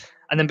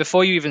And then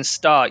before you even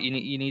start, you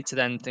need to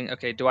then think,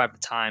 okay, do I have the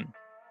time?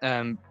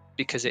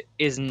 Because it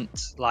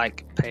isn't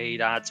like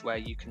paid ads where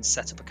you can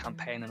set up a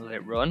campaign and let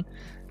it run.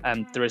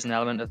 There is an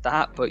element of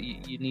that, but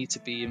you need to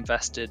be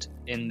invested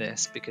in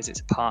this because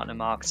it's a partner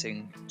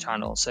marketing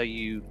channel. So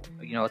you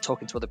are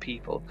talking to other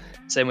people,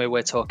 same way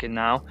we're talking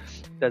now.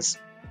 There's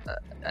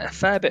a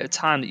fair bit of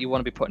time that you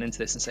want to be putting into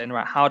this and saying,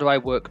 right, how do I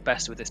work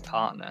best with this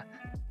partner?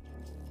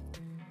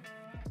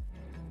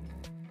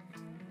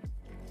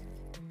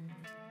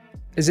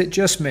 Is it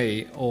just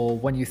me, or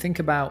when you think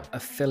about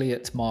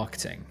affiliate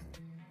marketing,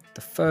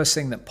 the first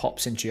thing that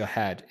pops into your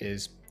head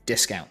is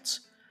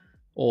discounts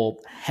or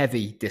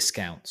heavy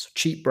discounts,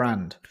 cheap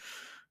brand?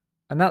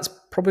 And that's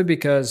probably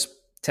because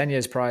 10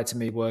 years prior to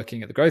me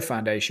working at the Growth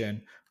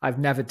Foundation, I've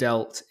never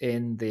dealt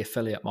in the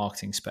affiliate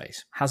marketing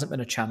space. Hasn't been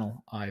a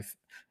channel I've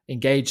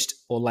engaged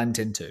or lent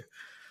into.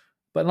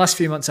 But in the last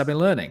few months, I've been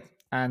learning.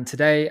 And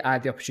today I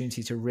had the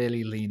opportunity to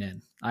really lean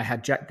in. I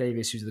had Jack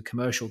Davies, who's the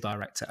commercial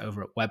director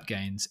over at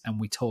WebGains, and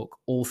we talk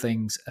all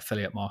things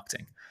affiliate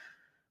marketing.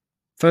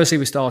 Firstly,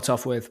 we start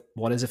off with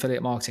what is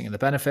affiliate marketing and the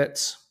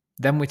benefits.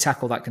 Then we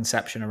tackle that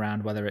conception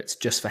around whether it's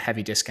just for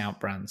heavy discount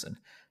brands and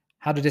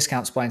how do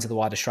discounts play into the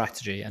wider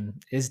strategy,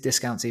 and is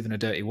discounts even a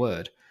dirty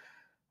word?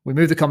 We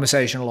move the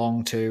conversation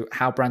along to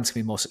how brands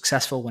can be more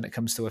successful when it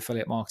comes to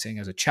affiliate marketing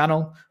as a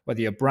channel,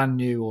 whether you're brand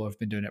new or have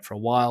been doing it for a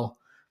while.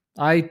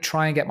 I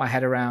try and get my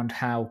head around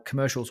how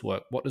commercials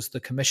work. What does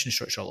the commission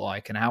structure look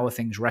like and how are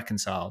things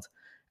reconciled?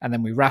 And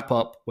then we wrap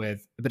up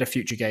with a bit of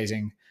future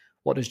gazing.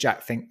 What does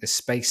Jack think this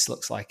space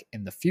looks like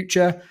in the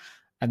future?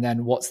 And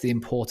then what's the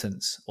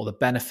importance or the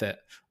benefit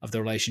of the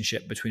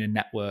relationship between a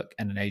network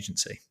and an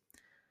agency?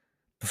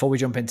 Before we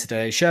jump into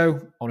today's show,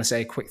 I want to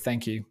say a quick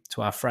thank you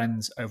to our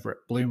friends over at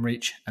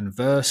Bloomreach and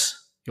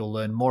Verse. You'll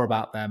learn more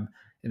about them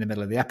in the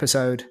middle of the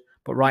episode.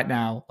 But right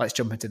now, let's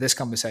jump into this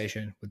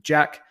conversation with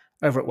Jack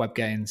over at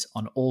WebGains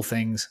on all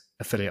things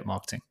affiliate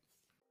marketing.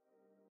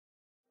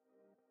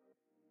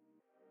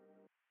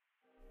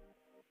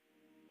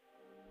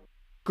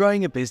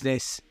 Growing a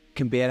business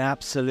can be an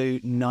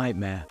absolute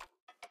nightmare.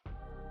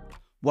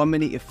 1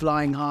 minute you're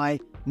flying high,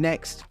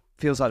 next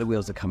feels like the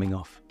wheels are coming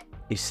off.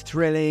 It's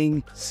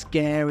thrilling,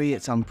 scary,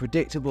 it's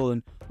unpredictable,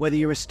 and whether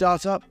you're a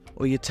startup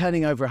or you're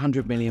turning over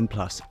 100 million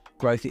plus,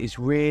 growth is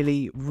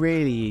really,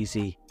 really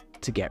easy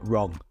to get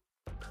wrong.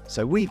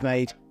 So we've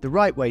made the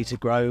Right Way to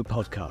Grow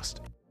podcast.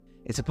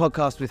 It's a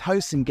podcast with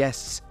hosts and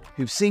guests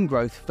who've seen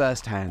growth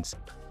firsthand.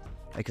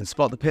 They can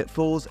spot the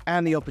pitfalls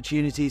and the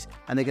opportunities,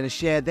 and they're going to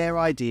share their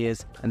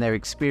ideas and their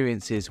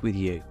experiences with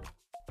you.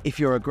 If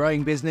you're a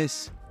growing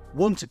business,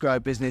 want to grow a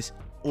business,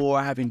 or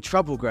are having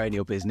trouble growing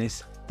your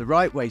business, The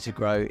Right Way to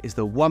Grow is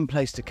the one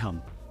place to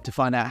come to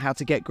find out how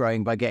to get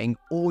growing by getting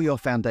all your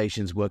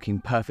foundations working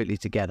perfectly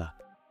together.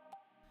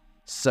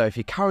 So if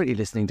you're currently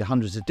listening to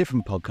hundreds of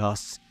different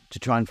podcasts to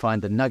try and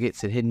find the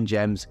nuggets and hidden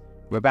gems,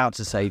 we're about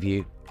to save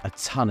you a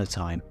ton of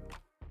time.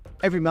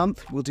 Every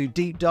month, we'll do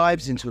deep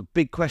dives into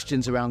big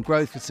questions around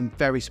growth with some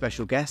very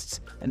special guests,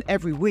 and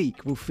every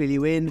week we'll fill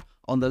you in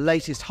on the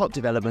latest hot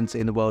developments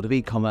in the world of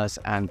e-commerce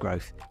and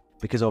growth,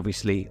 because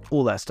obviously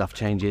all that stuff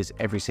changes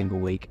every single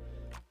week.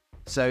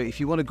 So if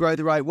you want to grow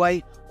the right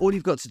way, all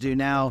you've got to do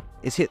now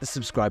is hit the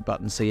subscribe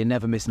button so you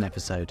never miss an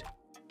episode.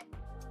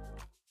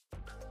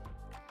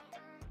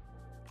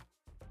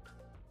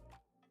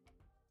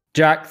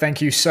 Jack,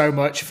 thank you so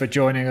much for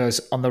joining us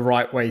on the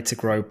Right Way to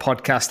Grow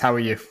podcast. How are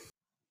you?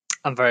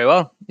 I'm very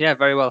well. Yeah,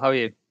 very well. How are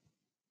you?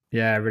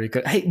 Yeah, really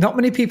good. Hey, not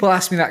many people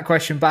ask me that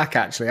question back,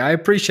 actually. I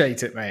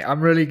appreciate it, mate.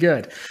 I'm really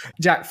good.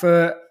 Jack,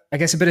 for, I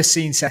guess, a bit of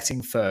scene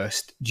setting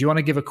first, do you want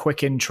to give a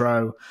quick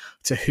intro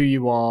to who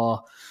you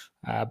are,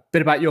 a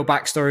bit about your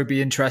backstory would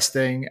be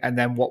interesting, and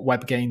then what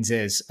WebGains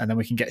is, and then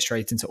we can get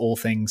straight into all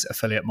things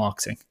affiliate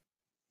marketing.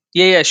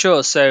 Yeah,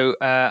 sure. So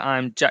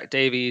I'm Jack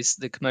Davies,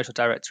 the commercial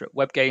director at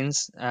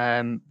WebGains.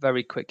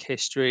 Very quick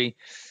history.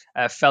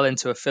 Fell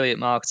into affiliate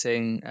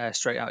marketing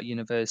straight out of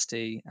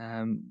university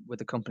with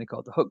a company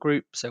called the Hook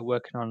Group. So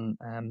working on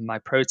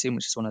MyProtein,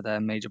 which is one of their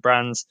major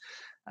brands.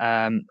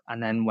 And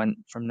then went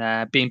from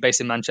there, being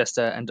based in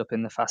Manchester, end up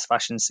in the fast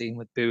fashion scene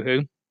with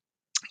Boohoo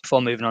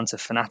before moving on to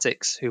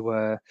Fanatics, who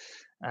were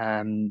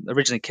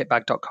originally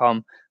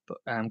kitbag.com,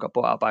 but got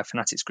bought out by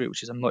Fanatics Group,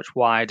 which is a much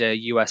wider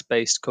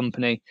US-based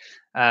company.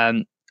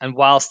 And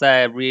whilst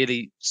there,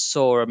 really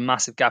saw a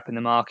massive gap in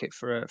the market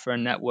for a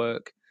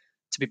network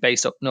to be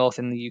based up north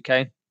in the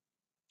UK.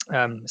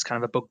 It's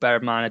kind of a bugbear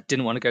of mine. I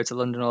didn't want to go to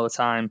London all the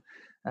time.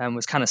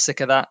 Was kind of sick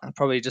of that. I'm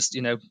probably just,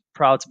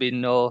 proud to be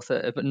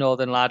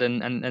northern lad.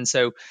 And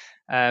so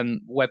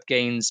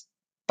WebGains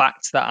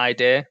backed that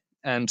idea.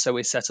 So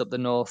we set up the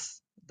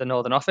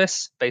northern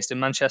office based in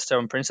Manchester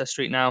on Princess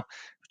Street now.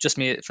 Just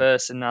me at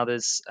first, and now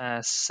there's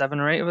 7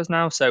 or 8 of us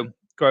now. So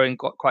growing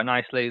quite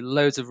nicely.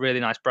 Loads of really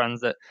nice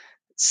brands that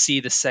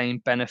see the same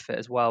benefit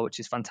as well, which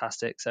is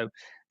fantastic. So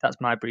that's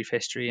my brief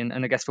history. And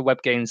I guess for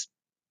WebGains,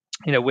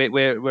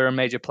 we're a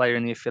major player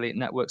in the affiliate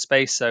network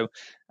space. So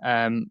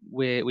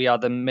we are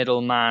the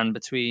middleman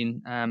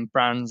between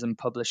brands and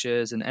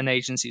publishers and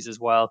agencies as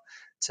well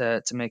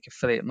to make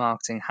affiliate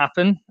marketing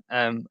happen.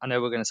 I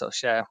know we're going to sort of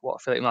share what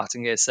affiliate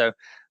marketing is, so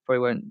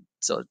probably won't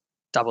sort of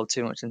dabble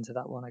too much into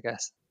that one, I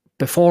guess.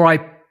 Before I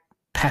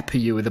pepper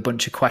you with a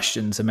bunch of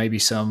questions and maybe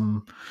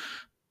some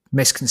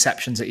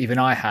misconceptions that even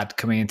I had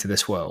coming into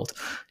this world,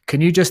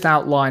 can you just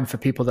outline for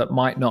people that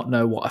might not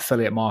know what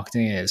affiliate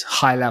marketing is,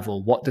 high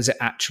level, what does it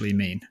actually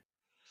mean?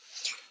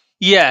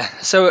 Yeah,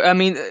 so I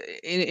mean,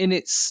 in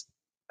its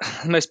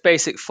most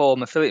basic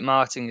form, affiliate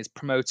marketing is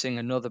promoting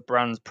another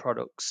brand's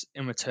products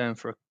in return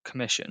for a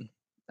commission.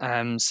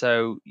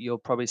 So you'll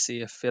probably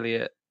see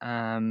affiliate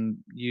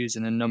used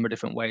in a number of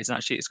different ways, and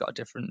actually it's got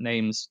different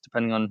names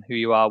depending on who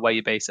you are, where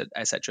you're based,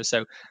 etc.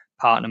 So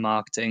partner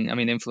marketing, I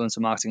mean, influencer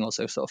marketing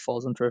also sort of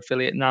falls under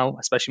affiliate now,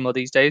 especially more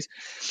these days.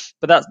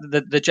 But that's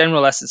the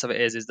general essence of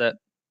it is that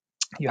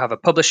you have a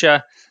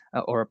publisher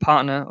or a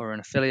partner or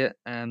an affiliate,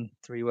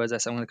 3 words there,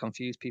 so I'm going to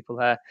confuse people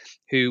there,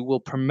 who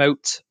will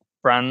promote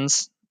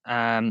brands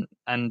and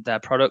their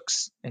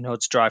products in order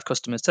to drive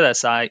customers to their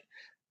site,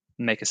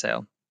 make a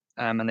sale.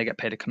 And they get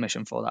paid a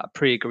commission for that, a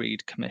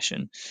pre-agreed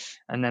commission.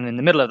 And then in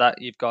the middle of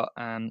that, you've got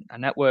a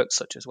network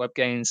such as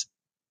WebGains,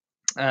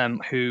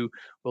 who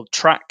will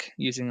track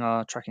using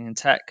our tracking and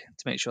tech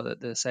to make sure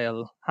that the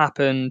sale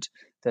happened,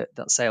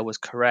 that sale was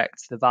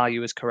correct, the value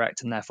was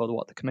correct, and therefore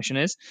what the commission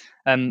is.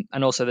 And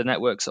also the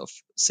network sort of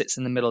sits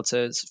in the middle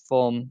to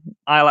form,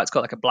 I like to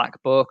call it like a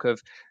black book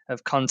of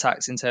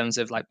contacts in terms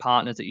of like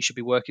partners that you should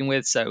be working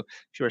with. So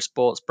if you're a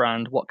sports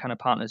brand, what kind of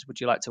partners would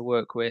you like to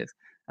work with?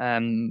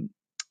 As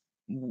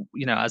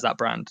that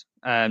brand.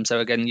 So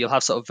again, you'll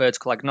have sort of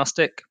vertical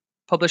agnostic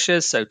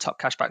publishers. So Top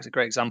Cashback is a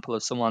great example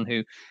of someone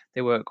who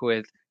they work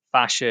with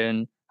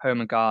fashion,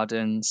 home and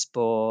garden,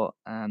 sport,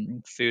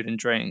 food and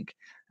drink.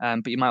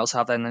 But you might also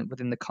have then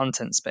within the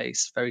content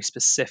space, very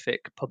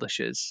specific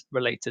publishers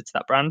related to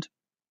that brand.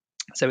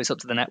 So it's up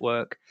to the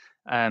network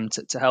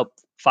to help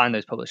find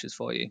those publishers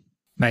for you.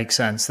 Makes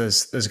sense.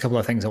 There's a couple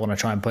of things I want to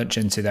try and punch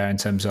into there in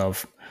terms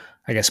of,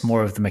 I guess,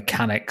 more of the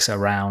mechanics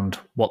around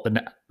what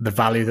the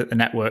value that the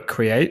network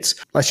creates.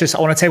 I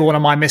want to table one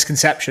of my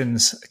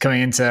misconceptions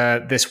coming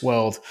into this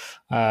world.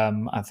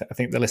 I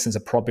think the listeners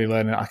are probably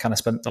learning. I kind of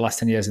spent the last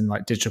 10 years in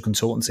like digital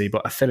consultancy,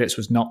 but affiliates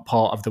was not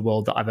part of the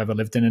world that I've ever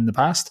lived in the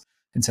past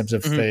in terms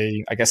of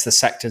the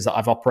sectors that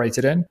I've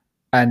operated in.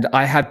 And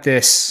I had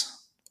this,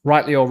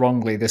 rightly or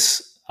wrongly,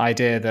 this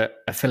idea that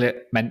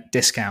affiliate meant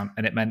discount,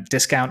 and it meant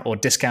discount or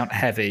discount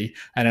heavy,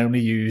 and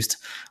only used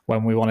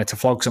when we wanted to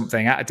flog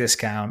something at a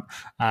discount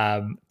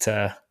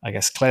to, I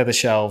guess, clear the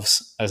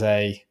shelves as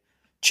a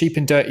cheap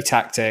and dirty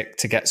tactic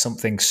to get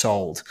something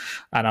sold.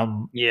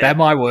 And they're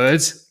my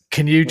words.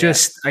 Can you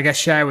just, I guess,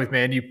 share with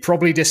me, and you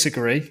probably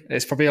disagree,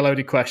 it's probably a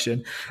loaded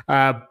question,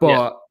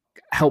 but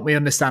help me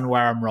understand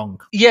where I'm wrong.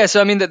 Yeah,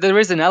 so I mean, there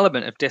is an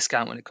element of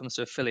discount when it comes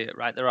to affiliate,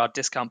 right? There are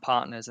discount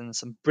partners and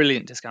some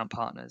brilliant discount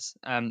partners.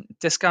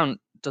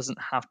 Discount doesn't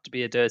have to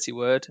be a dirty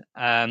word.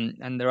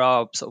 And there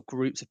are sort of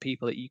groups of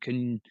people that you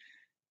can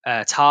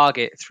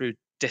target through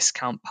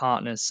discount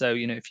partners. So,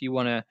 if you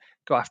want to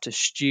go after a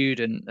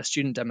student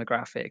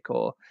demographic,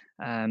 or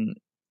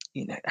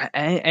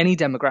any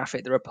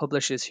demographic, there are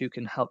publishers who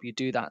can help you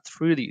do that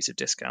through the use of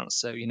discounts.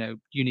 So,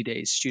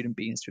 Unidays, Student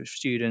Beans through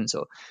students,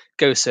 or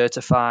Go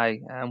Certify,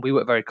 we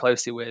work very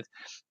closely with,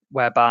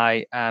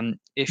 whereby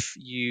if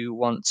you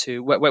want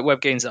to,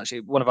 WebGains is actually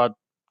one of our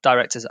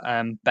directors,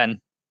 Ben,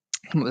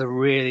 came up with a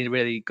really,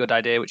 really good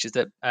idea, which is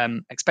that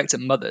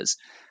expectant mothers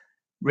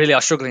really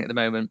are struggling at the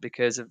moment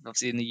because of,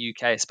 obviously in the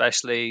UK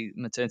especially,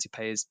 maternity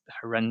pay is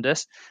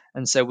horrendous.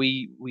 And so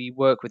we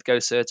work with Go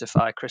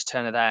Certify, Chris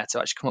Turner there, to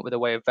actually come up with a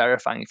way of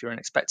verifying if you're an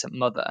expectant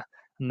mother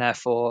and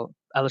therefore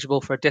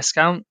eligible for a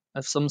discount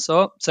of some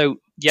sort. So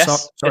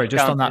yes. Sorry,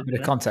 just on that bit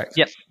of context.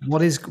 Yep.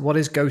 What is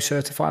Go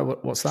Certify?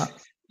 What's that?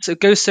 So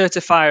Go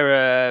Certify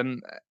are,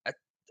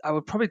 I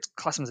would probably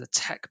class them as a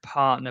tech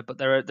partner, but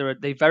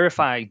they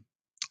verify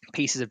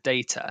pieces of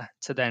data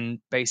to then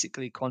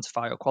basically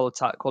quantify or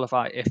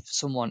qualify if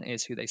someone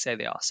is who they say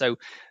they are. So,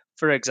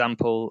 for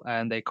example,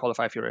 they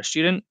qualify if you're a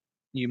student,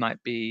 you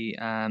might be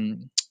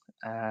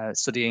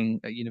studying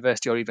at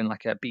university, or even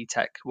like a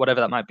BTEC, whatever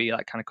that might be,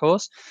 that kind of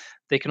course.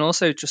 They can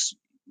also just,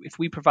 if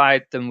we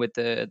provide them with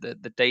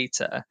the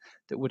data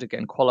that would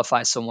again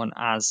qualify someone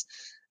as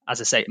I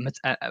say,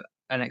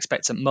 an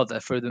expectant mother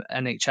through the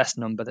NHS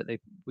number that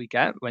we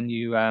get when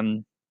you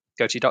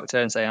go to your doctor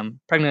and say,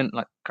 I'm pregnant,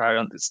 like carry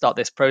on, start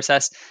this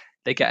process,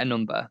 they get a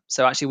number.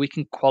 So actually we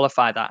can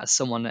qualify that as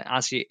someone that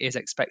actually is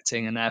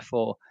expecting, and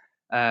therefore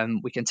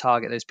we can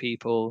target those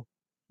people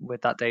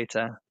with that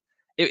data.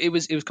 It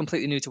was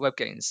completely new to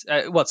WebGains,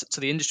 to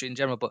the industry in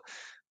general, but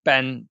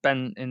Ben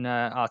in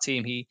our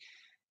team, he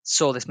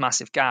saw this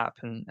massive gap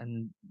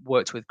and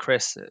worked with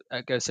Chris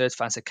at Go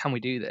Certify and said, can we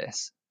do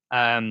this?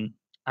 And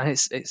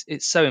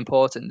it's so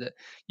important that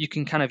you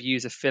can kind of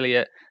use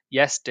affiliate,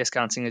 yes,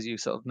 discounting, as you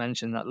sort of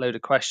mentioned, that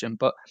loaded question,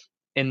 but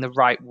in the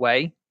right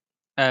way.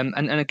 And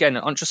again,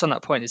 just on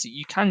that point, is that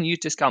you can use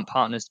discount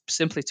partners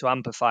simply to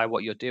amplify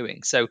what you're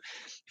doing. So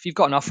if you've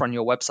got an offer on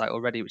your website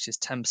already, which is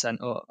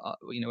 10%, or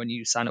when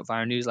you sign up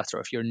via a newsletter,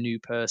 or if you're a new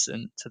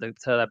person to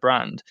their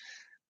brand,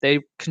 they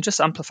can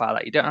just amplify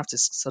that. You don't have to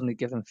suddenly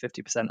give them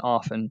 50%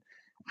 off and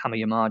hammer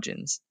your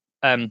margins.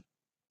 On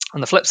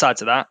the flip side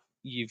to that,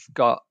 you've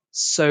got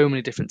so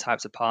many different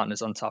types of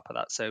partners on top of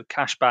that. So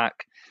cashback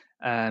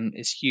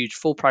is huge.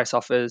 Full price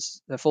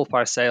offers, full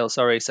price sales.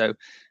 Sorry. So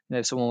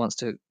if someone wants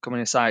to come on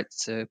your site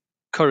to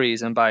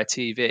Currys and buy a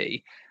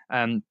TV,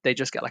 they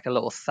just get like a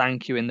little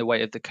thank you in the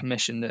way of the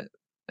commission that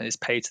is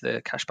paid to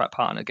the cashback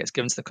partner gets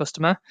given to the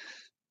customer.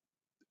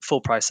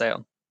 Full price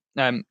sale.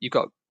 You've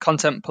got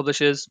content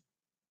publishers.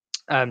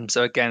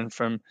 So again,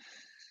 from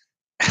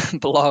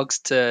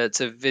blogs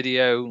to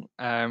video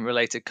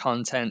related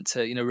content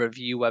to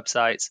review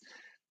websites,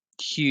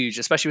 huge,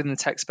 especially within the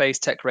tech space.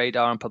 Tech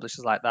Radar and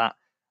publishers like that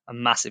are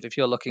massive. If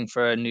you're looking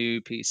for a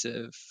new piece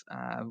of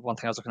one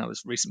thing I was looking at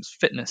was recent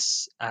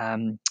fitness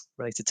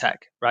related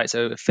tech, right?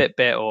 So a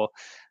Fitbit or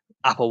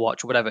Apple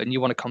Watch or whatever, and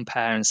you want to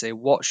compare and say,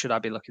 what should I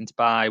be looking to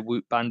buy?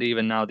 Whoop Band,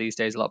 even now these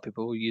days, a lot of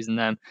people are using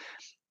them.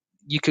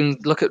 You can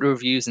look at the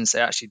reviews and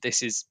say, actually,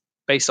 this is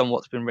based on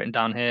what's been written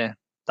down here.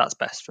 That's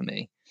best for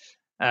me.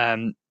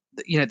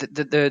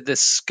 The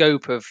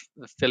scope of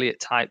affiliate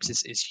types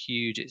is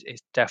huge.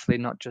 It's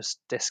definitely not just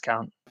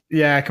discount.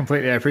 Yeah,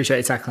 completely. I appreciate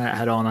you tackling it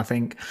head on. I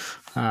think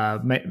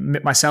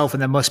myself,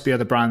 and there must be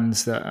other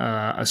brands that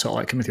are sort of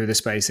like coming through this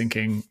space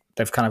thinking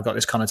they've kind of got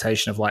this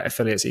connotation of like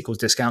affiliates equals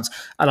discounts.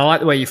 And I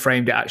like the way you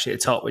framed it actually at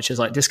the top, which is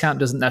like discount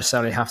doesn't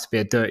necessarily have to be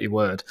a dirty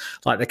word.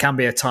 Like there can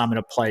be a time and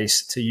a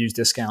place to use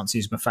discounts,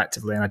 use them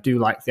effectively. And I do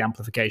like the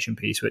amplification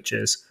piece, which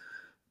is,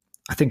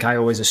 I think I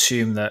always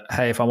assume that,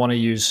 hey, if I want to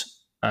use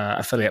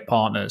affiliate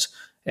partners,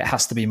 it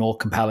has to be more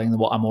compelling than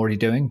what I'm already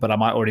doing, but I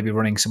might already be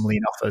running some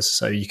lean offers.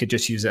 So you could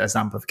just use it as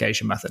an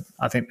amplification method.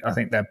 I think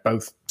they're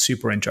both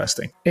super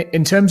interesting.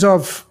 In terms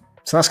of,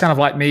 so that's kind of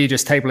like me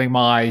just tabling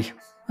my,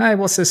 hey,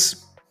 what's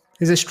this?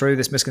 Is this true,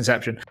 this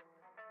misconception?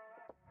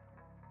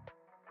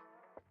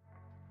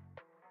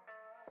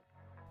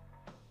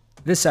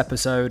 This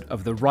episode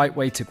of The Right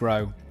Way to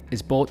Grow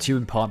is brought to you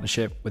in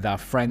partnership with our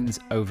friends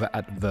over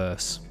at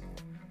Verse.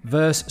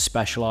 Verse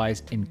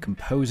specialize in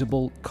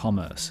composable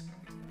commerce.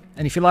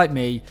 And if you're like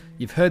me,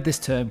 you've heard this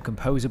term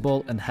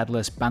composable and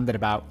headless bandied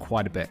about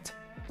quite a bit.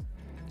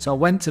 So I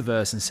went to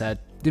Verse and said,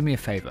 do me a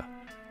favor,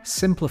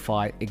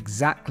 simplify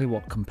exactly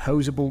what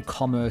composable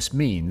commerce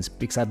means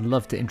because I'd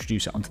love to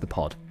introduce it onto the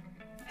pod.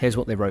 Here's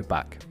what they wrote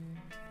back.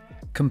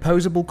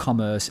 Composable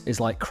commerce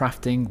is like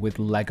crafting with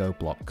Lego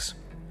blocks,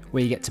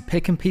 where you get to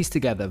pick and piece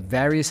together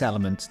various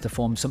elements to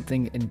form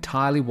something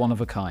entirely one of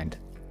a kind.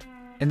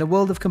 In the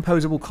world of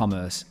composable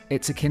commerce,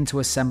 it's akin to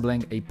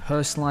assembling a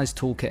personalized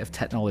toolkit of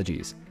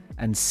technologies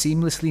and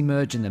seamlessly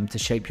merging them to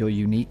shape your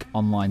unique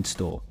online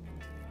store.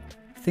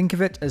 Think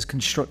of it as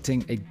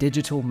constructing a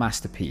digital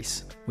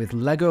masterpiece with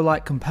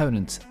Lego-like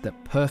components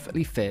that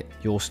perfectly fit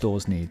your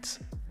store's needs.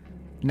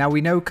 Now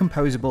we know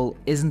composable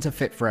isn't a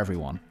fit for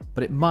everyone,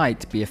 but it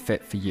might be a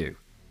fit for you.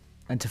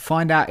 And to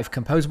find out if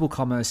composable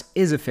commerce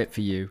is a fit for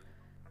you,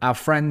 our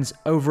friends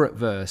over at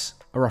Verse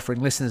are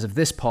offering listeners of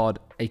this pod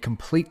a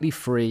completely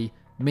free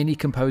mini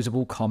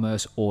composable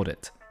commerce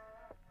audit.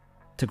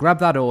 To grab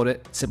that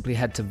audit, simply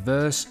head to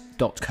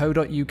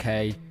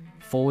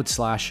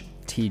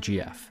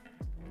verse.co.uk/TGF.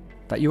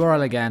 That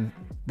URL again,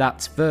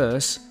 that's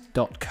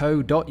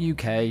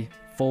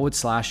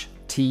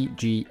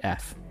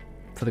verse.co.uk/TGF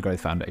for the Growth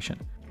Foundation.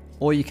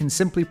 Or you can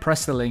simply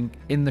press the link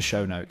in the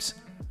show notes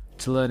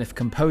to learn if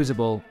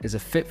composable is a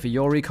fit for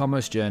your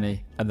e-commerce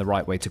journey and the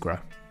right way to grow.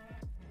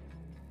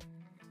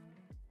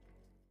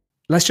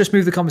 Let's just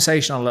move the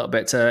conversation on a little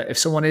bit to if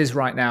someone is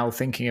right now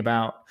thinking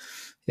about,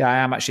 yeah, I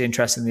am actually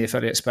interested in the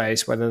affiliate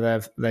space,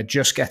 whether they're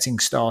just getting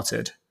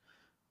started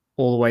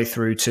all the way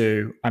through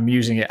to I'm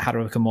using it, how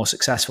to become more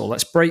successful.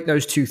 Let's break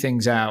those two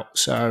things out.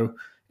 So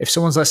if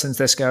someone's listening to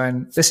this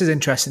going, this is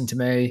interesting to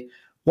me,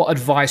 what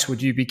advice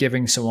would you be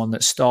giving someone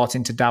that's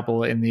starting to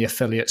dabble in the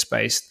affiliate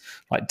space,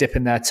 like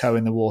dipping their toe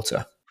in the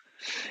water?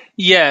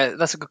 Yeah,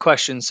 that's a good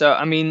question. So,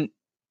 I mean,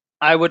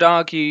 I would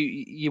argue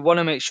you want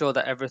to make sure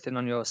that everything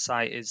on your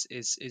site is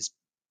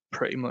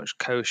pretty much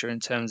kosher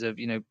in terms of,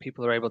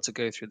 people are able to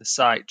go through the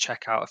site,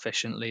 check out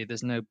efficiently.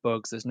 There's no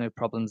bugs, there's no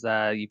problems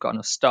there. You've got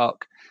enough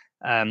stock.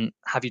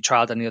 Have you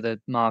tried any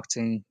other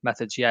marketing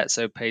methods yet?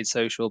 So paid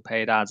social,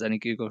 paid ads, any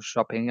Google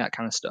shopping, that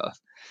kind of stuff.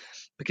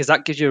 Because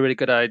that gives you a really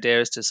good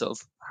idea as to sort of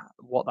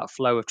what that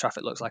flow of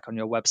traffic looks like on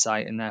your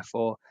website. And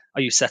therefore,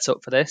 are you set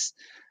up for this?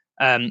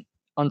 On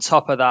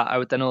top of that, I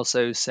would then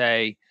also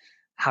say,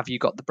 have you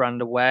got the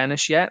brand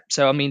awareness yet?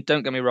 So, I mean,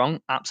 don't get me wrong,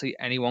 absolutely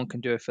anyone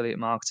can do affiliate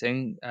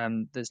marketing.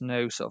 There's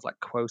no sort of like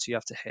quota you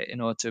have to hit in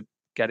order to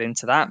get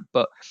into that.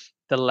 But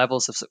the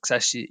levels of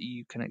success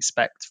you can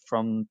expect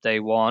from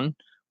day one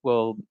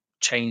will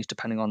change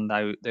depending on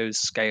those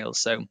scales.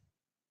 So,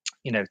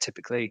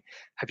 typically,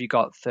 have you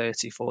got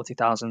 30,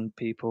 40,000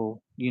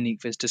 people,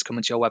 unique visitors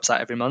coming to your website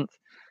every month?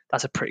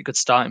 That's a pretty good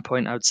starting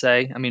point, I would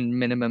say. I mean,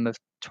 minimum of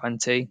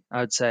 20,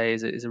 I would say,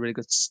 is a really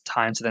good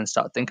time to then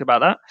start thinking about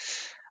that.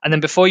 And then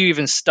before you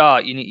even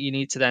start, you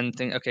need to then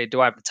think, okay,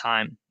 do I have the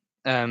time?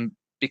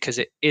 Because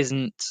it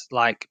isn't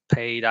like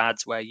paid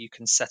ads where you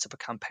can set up a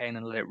campaign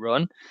and let it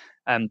run.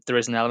 There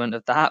is an element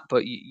of that,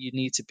 but you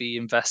need to be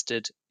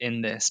invested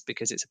in this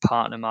because it's a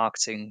partner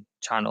marketing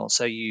channel.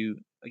 So you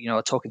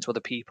are talking to other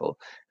people,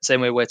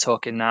 same way we're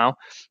talking now.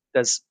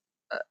 There's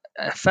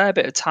a fair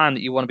bit of time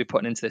that you want to be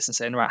putting into this and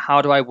saying, right,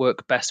 how do I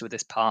work best with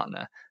this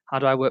partner? How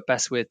do I work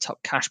best with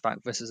Top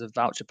Cashback versus a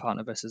voucher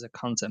partner versus a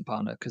content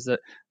partner? Because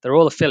they're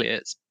all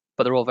affiliates,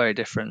 but they're all very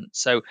different.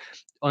 So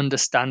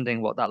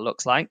understanding what that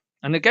looks like.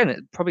 And again,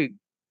 it probably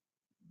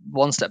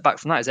one step back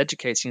from that is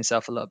educating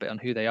yourself a little bit on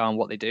who they are and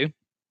what they do.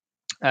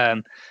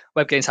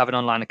 WebGains have an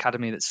online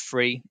academy that's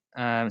free.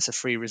 It's a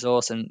free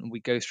resource, and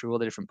we go through all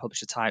the different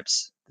publisher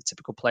types, the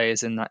typical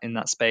players in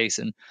that space,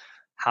 and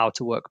how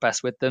to work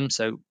best with them.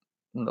 So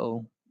a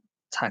little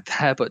tag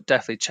there, but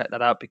definitely check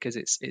that out because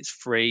it's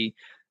free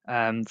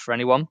for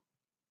anyone.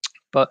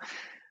 But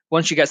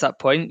once you get to that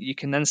point, you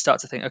can then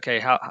start to think, okay,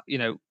 how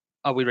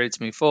are we ready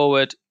to move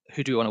forward?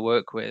 Who do we want to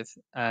work with?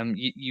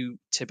 You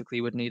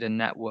typically would need a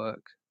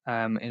network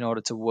in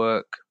order to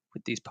work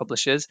with these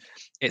publishers.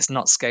 It's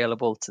not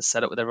scalable to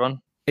set up with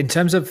everyone. In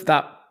terms of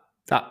that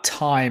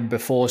time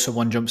before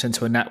someone jumps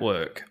into a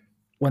network,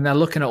 when they're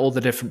looking at all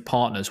the different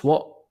partners,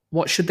 what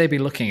should they be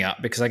looking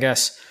at? Because I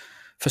guess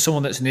for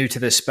someone that's new to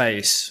this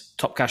space,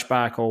 Top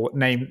Cashback, or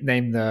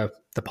name the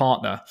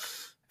partner,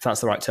 if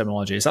that's the right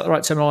terminology. Is that the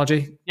right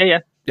terminology? Yeah.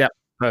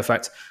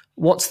 Perfect.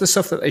 What's the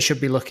stuff that they should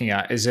be looking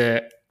at? Is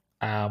it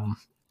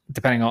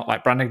depending on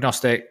like brand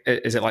agnostic?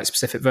 Is it like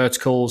specific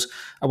verticals?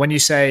 And when you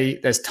say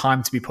there's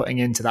time to be putting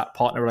into that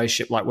partner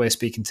relationship, like we're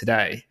speaking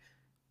today,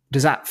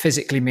 does that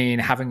physically mean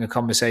having a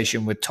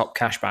conversation with Top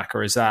Cashback,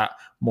 or is that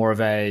more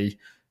of a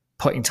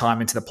putting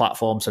time into the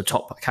platform so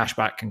Top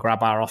Cashback can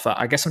grab our offer?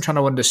 I guess I'm trying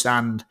to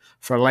understand,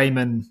 for a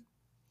layman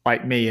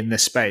like me in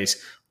this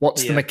space,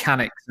 what's the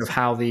mechanics of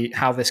how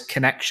this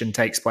connection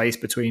takes place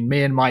between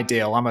me and my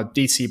deal? I'm a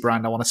DC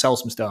brand, I want to sell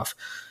some stuff.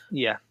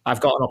 Yeah.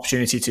 I've got an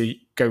opportunity to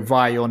go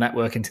via your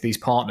network into these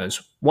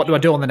partners. What do I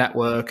do on the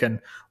network, and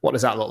what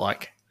does that look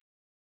like?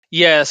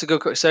 Yeah, that's a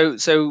good question.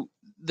 So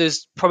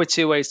there's probably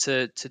two ways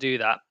to do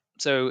that.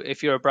 So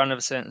if you're a brand of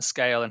a certain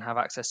scale and have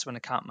access to an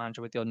account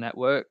manager with your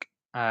network,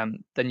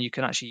 then you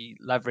can actually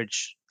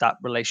leverage that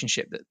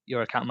relationship that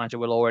your account manager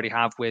will already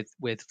have with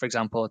for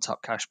example, a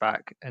Top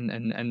Cashback,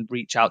 and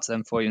reach out to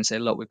them for you and say,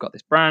 look, we've got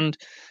this brand.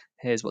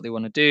 Here's what they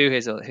want to do.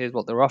 Here's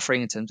what they're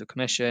offering in terms of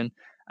commission,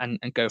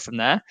 and go from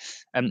there.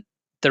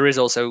 There is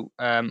also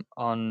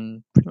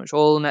on pretty much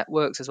all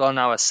networks as well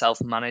now a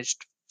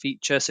self-managed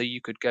feature, so you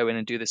could go in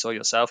and do this all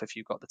yourself if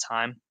you've got the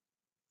time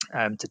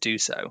to do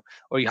so,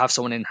 or you have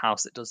someone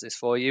in-house that does this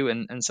for you.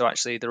 And so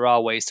actually there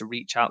are ways to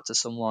reach out to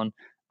someone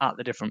at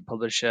the different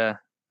publisher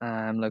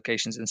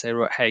locations and say,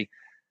 right, hey,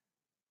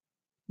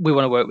 we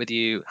want to work with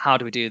you. How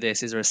do we do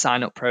this? Is there a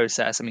sign-up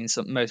process? I mean,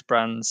 most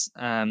brands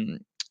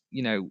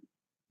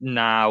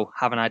now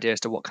have an idea as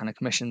to what kind of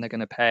commission they're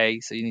going to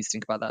pay, so you need to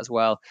think about that as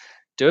well.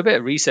 Do a bit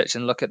of research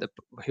and look at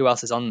who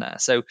else is on there.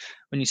 So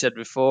when you said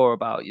before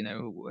about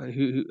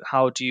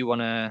how do you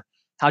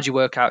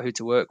work out who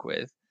to work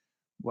with,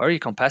 where are your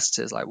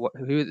competitors? Like,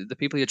 who are the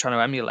people you're trying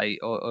to emulate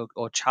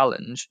or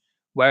challenge?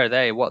 Where are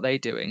they? What are they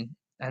doing?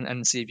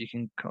 And see if you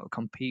can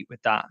compete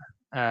with that,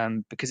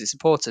 because it's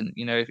important.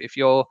 If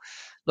you're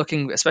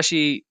looking,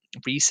 especially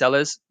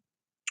resellers,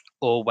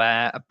 or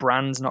where a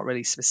brand's not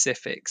really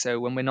specific. So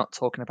when we're not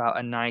talking about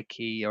a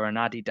Nike or an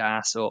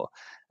Adidas or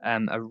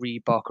a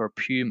Reebok or a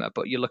Puma,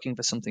 but you're looking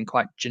for something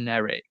quite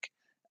generic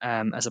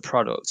as a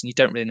product, and you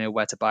don't really know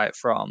where to buy it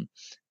from,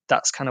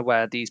 that's kind of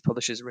where these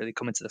publishers really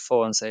come into the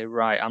fore and say,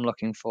 right, I'm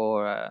looking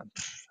for a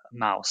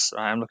mouse.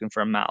 Right? I'm looking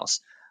for a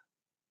mouse.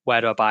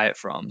 Where do I buy it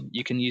from?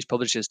 You can use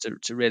publishers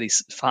to really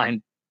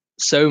find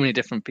so many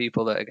different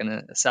people that are going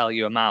to sell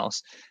you a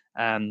mouse,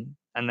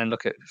 and then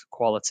look at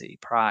quality,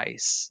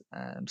 price,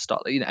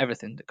 stock,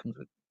 everything that comes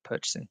with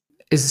purchasing.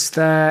 Is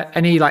there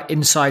any like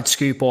inside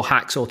scoop or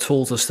hacks or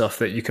tools or stuff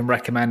that you can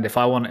recommend if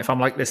I'm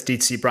like this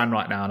D2C brand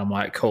right now and I'm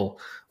like, cool,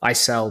 I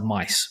sell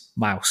mice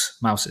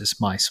is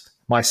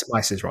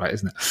right,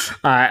 isn't it?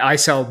 I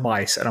sell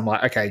mice, and I'm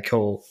like, okay,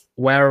 cool.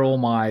 Where are all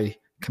my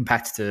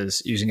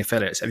competitors using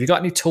affiliates? Have you got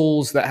any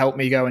tools that help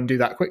me go and do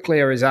that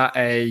quickly, or is that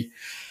a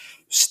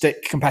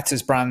stick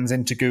competitors' brands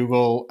into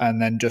Google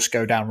and then just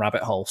go down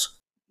rabbit holes?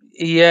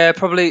 Yeah,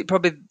 probably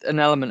an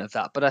element of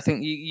that, but I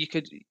think you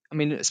could. I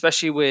mean,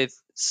 especially with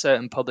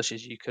certain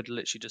publishers, you could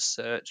literally just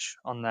search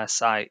on their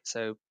site.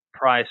 So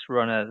Price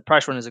Runner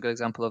is a good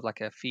example of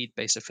like a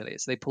feed-based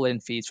affiliate. So they pull in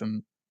feeds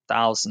from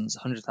thousands,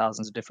 hundreds of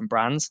thousands of different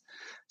brands.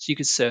 So you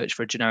could search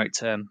for a generic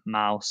term,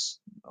 mouse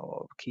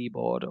or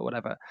keyboard or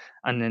whatever,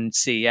 and then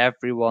see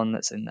everyone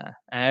that's in there,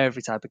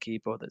 every type of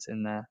keyboard that's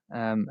in there,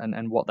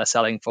 and what they're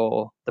selling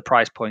for, the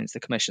price points, the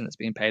commission that's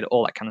being paid,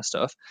 all that kind of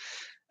stuff.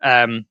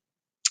 Trying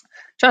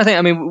to think.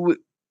 I mean,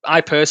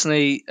 I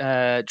personally,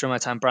 during my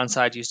time brand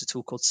side, used a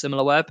tool called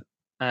SimilarWeb,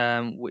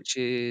 which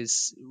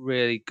is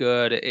really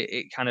good.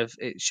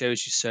 It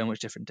shows you so much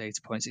different data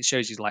points. It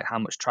shows you like how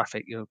much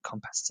traffic your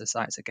competitor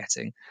sites are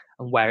getting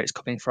and where it's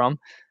coming from.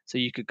 So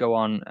you could go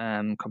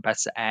on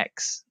competitor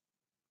X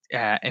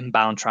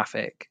inbound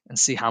traffic and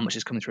see how much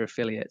is coming through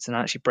affiliates, and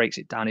actually breaks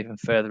it down even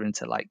further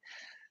into like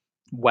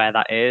where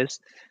that is.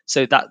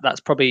 So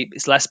that's probably,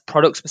 it's less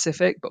product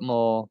specific but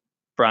more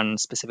brand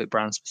specific.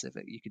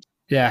 You could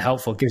Yeah,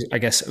 helpful. Gives, I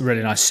guess, a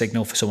really nice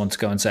signal for someone to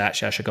go and say,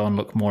 actually, I should go and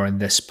look more in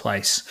this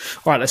place.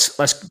 All right,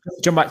 let's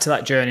jump back to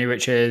that journey,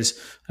 which is,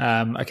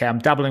 okay, I'm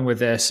dabbling with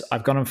this.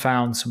 I've gone and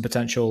found some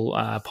potential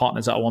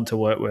partners that I want to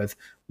work with.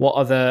 What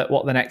are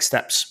the next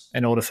steps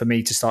in order for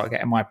me to start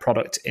getting my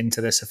product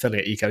into this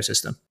affiliate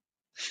ecosystem?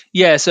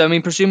 Yeah, so I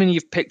mean, presuming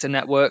you've picked a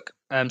network,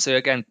 so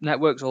again,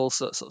 networks all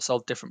sort of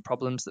solve different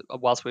problems. That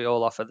whilst we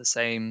all offer the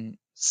same,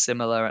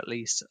 similar at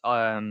least,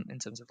 in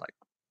terms of like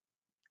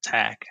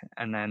tech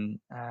and then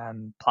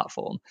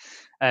platform,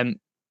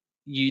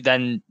 you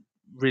then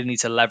really need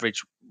to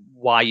leverage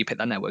why you pick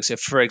that network. So,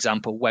 for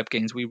example,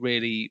 WebGains, we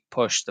really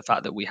push the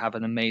fact that we have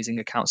an amazing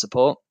account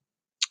support.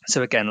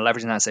 So again,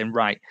 leveraging that, saying,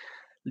 right,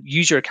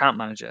 use your account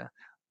manager.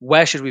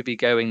 Where should we be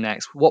going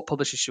next? What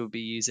publishers should we be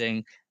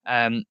using?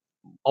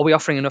 Are we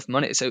offering enough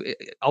money? So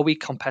are we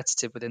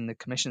competitive within the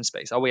commission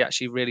space? Are we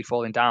actually really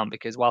falling down?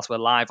 Because whilst we're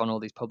live on all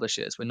these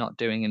publishers, we're not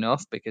doing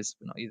enough because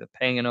we're not either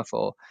paying enough,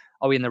 or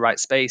are we in the right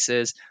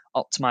spaces,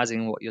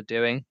 optimizing what you're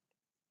doing?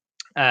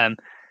 And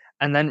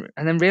then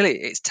really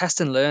it's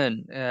test and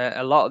learn.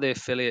 A lot of the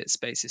affiliate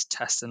space is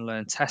test and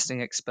learn,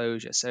 testing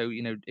exposure. So,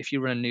 if you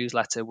run a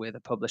newsletter with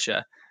a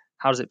publisher,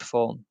 how does it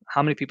perform?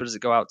 How many people does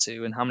it go out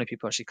to? And how many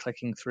people are actually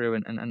clicking through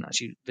and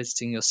actually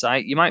visiting your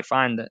site? You might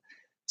find that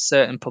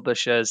certain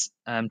publishers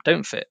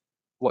don't fit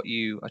what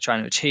you are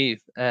trying to achieve,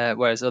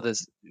 whereas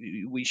others,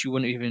 which you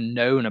wouldn't even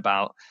known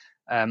about,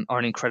 are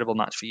an incredible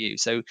match for you.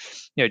 So,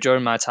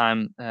 during my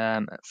time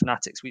at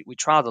Fanatics, we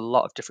trialed a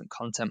lot of different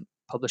content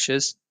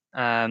publishers,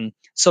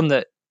 some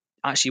that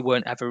actually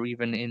weren't ever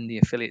even in the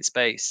affiliate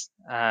space.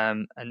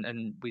 And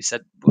we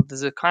said, well,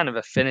 there's a kind of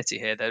affinity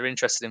here. They're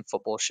interested in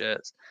football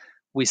shirts.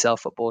 We sell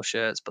football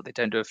shirts, but they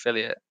don't do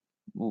affiliate.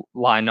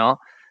 Why not?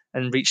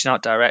 And reaching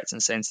out direct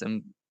and saying to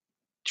them,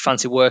 do you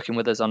fancy working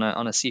with us on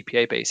a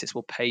CPA basis?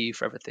 We'll pay you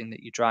for everything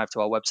that you drive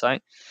to our website.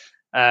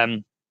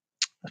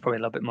 That's probably a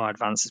little bit more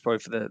advanced. It's probably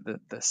for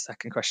the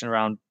second question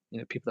around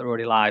people that are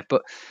already live.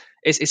 But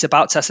it's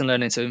about test and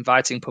learning. So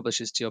inviting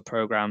publishers to your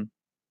program,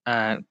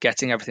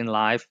 getting everything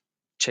live,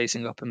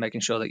 chasing up and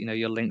making sure that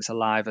your links are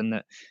live and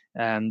that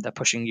they're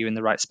pushing you in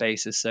the right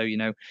spaces. So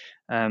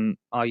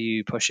are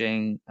you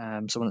pushing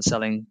someone that's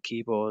selling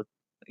keyboard,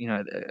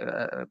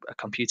 a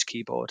computer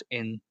keyboard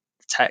in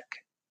tech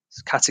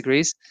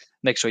categories?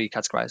 Make sure you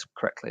categorize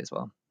correctly as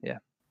well.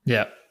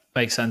 Yeah,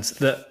 makes sense.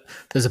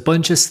 There's a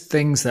bunch of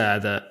things there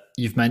that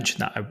you've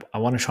mentioned that I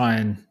want to try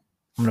and,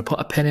 I'm going to put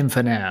a pin in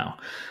for now,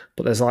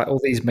 but there's like all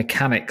these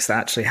mechanics that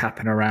actually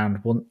happen around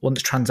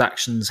once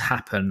transactions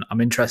happen.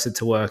 I'm interested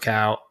to work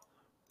out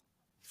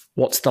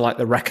what's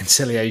the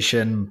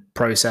reconciliation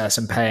process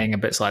and paying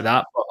and bits like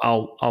that. But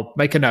I'll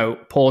make a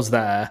note, pause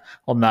there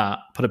on that,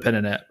 put a pin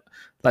in it.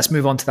 Let's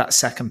move on to that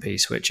second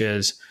piece, which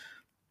is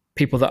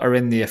people that are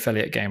in the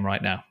affiliate game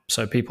right now.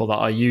 So people that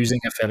are using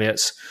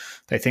affiliates,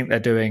 they think they're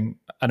doing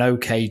an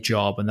okay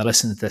job and they're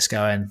listening to this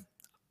going,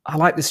 I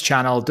like this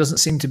channel. It doesn't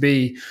seem to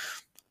be,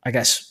 I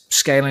guess,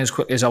 scaling as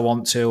quickly as I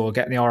want to or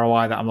getting the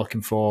ROI that I'm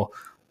looking for.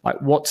 Like,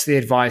 what's the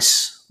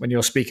advice when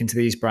you're speaking to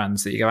these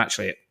brands that you go,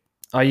 actually,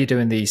 are you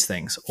doing these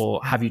things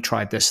or have you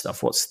tried this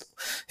stuff?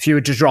 If you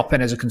were to drop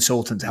in as a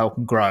consultant to help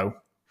them grow,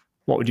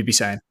 what would you be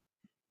saying?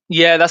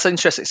 Yeah, that's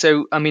interesting.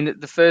 So, I mean,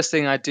 the first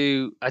thing I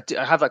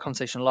have that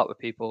conversation a lot with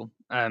people,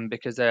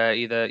 because they're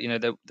either,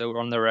 they're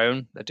on their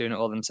own, they're doing it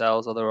all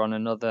themselves, or they're on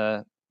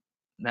another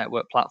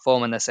network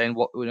platform and they're saying,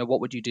 what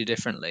would you do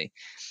differently?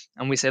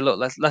 And we say, look,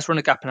 let's run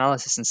a gap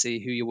analysis and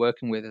see who you're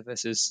working with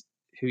versus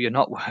who you're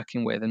not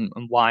working with, and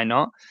why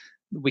not.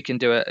 We can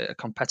do a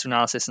competitor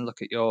analysis and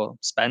look at your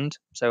spend.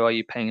 So, are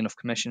you paying enough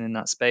commission in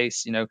that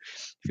space? If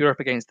you're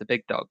up against the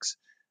big dogs,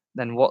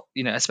 then what,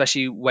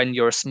 especially when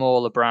you're a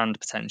smaller brand,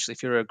 potentially,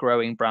 if you're a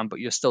growing brand, but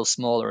you're still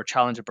smaller, a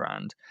challenger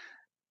brand,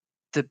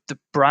 the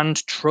brand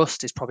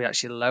trust is probably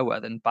actually lower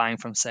than buying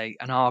from, say,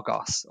 an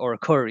Argos or a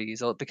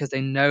Currys, or because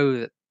they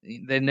know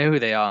who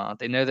they are.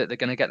 They know that they're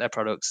going to get their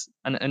products,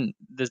 and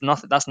there's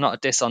nothing. That's not a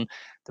diss on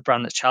the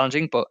brand that's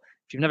challenging, but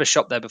if you've never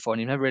shopped there before and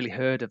you've never really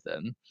heard of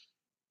them,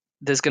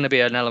 there's going to be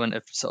an element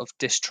of sort of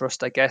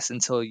distrust, I guess,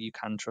 until you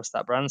can trust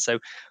that brand. So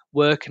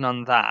working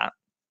on that.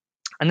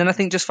 And then I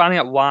think just finding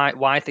out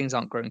why things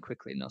aren't growing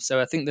quickly enough. So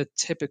I think the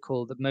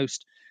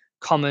most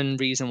common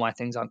reason why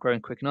things aren't growing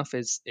quick enough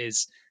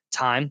is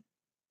time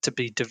to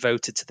be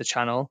devoted to the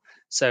channel.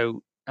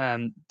 So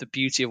the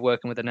beauty of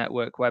working with a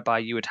network whereby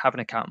you would have an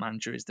account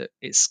manager is that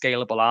it's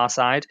scalable our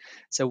side.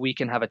 So we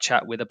can have a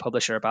chat with a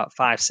publisher about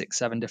 5, 6,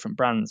 7 different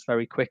brands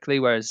very quickly.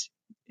 Whereas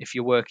if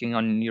you're working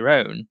on your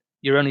own,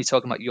 you're only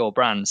talking about your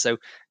brand. So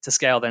to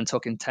scale, then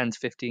talking 10 to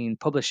 15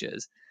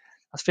 publishers,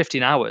 that's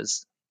 15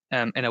 hours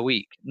in a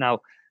week. Now,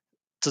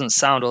 doesn't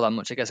sound all that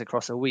much, I guess,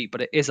 across a week,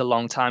 but it is a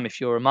long time if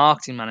you're a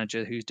marketing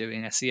manager who's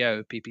doing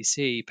SEO,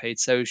 PPC, paid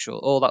social,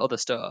 all that other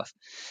stuff.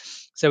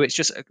 So it's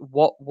just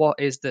what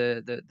is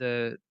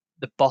the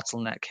the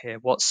bottleneck here?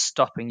 What's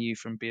stopping you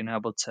from being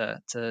able to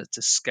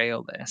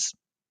scale this?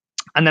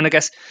 And then I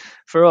guess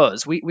for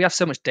us, we have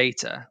so much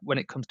data when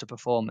it comes to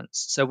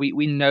performance. So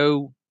we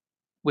know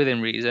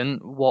within reason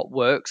what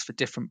works for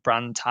different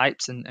brand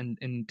types and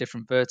in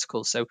different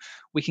verticals. So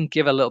we can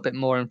give a little bit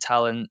more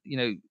intel, and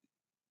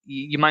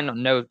you might not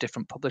know of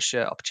different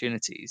publisher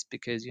opportunities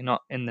because you're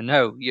not in the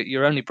know.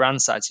 You're only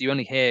brand side, so you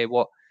only hear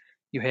what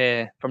you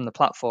hear from the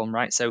platform,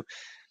 right? So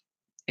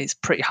it's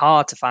pretty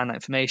hard to find that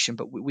information,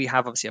 but we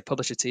have obviously a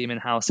publisher team in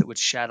house that would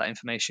share that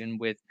information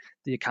with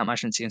the account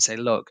management team and say,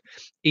 look,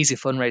 Easy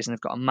Fundraising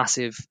have got a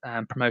massive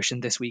promotion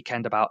this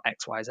weekend about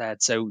XYZ,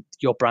 so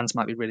your brands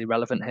might be really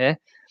relevant here.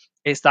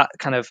 It's that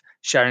kind of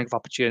sharing of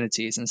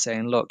opportunities and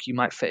saying, look, you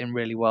might fit in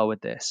really well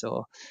with this,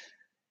 or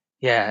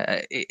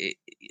I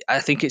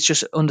think it's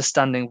just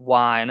understanding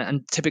why,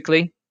 and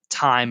typically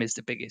time is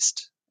the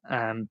biggest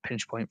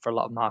pinch point for a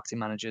lot of marketing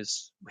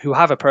managers who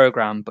have a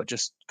program but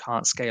just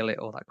can't scale it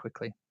all that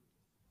quickly.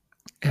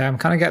 Yeah, I'm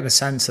kind of getting the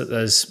sense that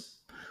there's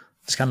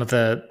kind of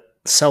the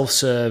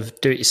self-serve,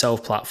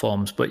 do-it-yourself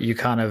platforms, but you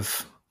kind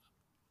of,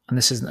 and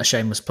this isn't a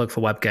shameless plug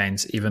for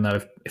WebGains, even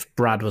though if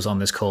Brad was on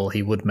this call,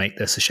 he would make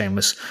this a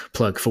shameless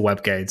plug for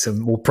WebGains,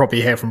 and we'll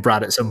probably hear from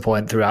Brad at some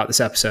point throughout this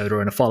episode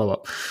or in a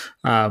follow-up.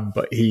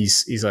 But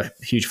he's a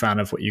huge fan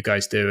of what you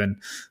guys do, and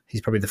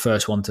he's probably the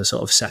first one to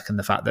sort of second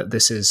the fact that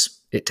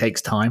it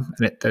takes time,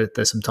 and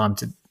there's some time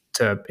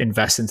to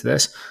invest into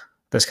this.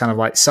 There's kind of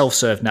like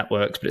self-serve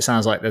networks, but it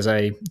sounds like there's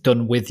a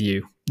done with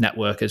you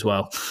network as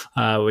well,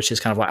 which is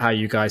kind of like how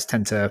you guys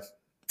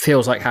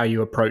feels like how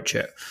you approach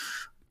it.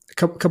 A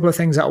couple of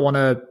things that I want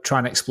to try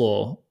and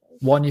explore.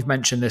 One, you've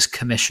mentioned this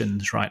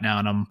commissions right now,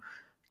 and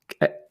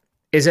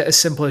is it as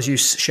simple as you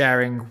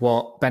sharing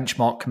what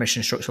benchmark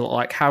commission structure look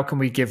like? How can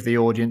we give the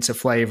audience a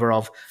flavor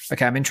of,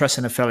 okay, I'm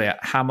interested in affiliate.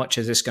 How much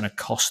is this going to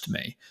cost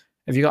me?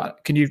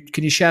 Can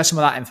you share some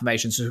of that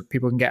information so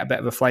people can get a bit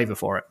of a flavor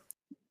for it?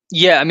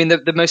 Yeah, I mean,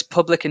 the most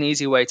public and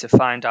easy way to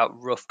find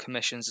out rough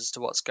commissions as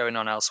to what's going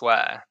on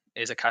elsewhere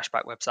is a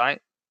cashback website,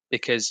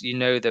 because you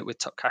know that with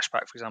Top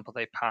Cashback, for example,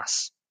 they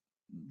pass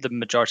the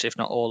majority, if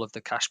not all, of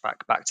the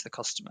cashback back to the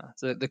customer,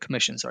 the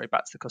commission,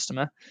 back to the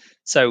customer.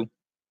 So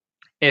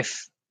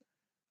if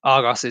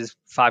Argos is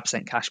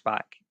 5%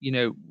 cashback,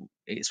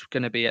 it's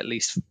going to be at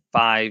least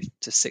 5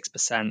 to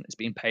 6% is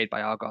being paid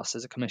by Argos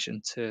as a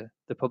commission to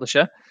the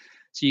publisher.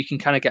 So you can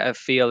kind of get a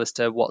feel as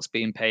to what's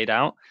being paid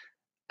out,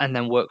 and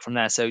then work from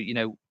there. So,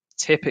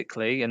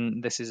 typically,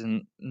 and this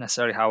isn't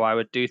necessarily how I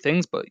would do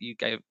things, but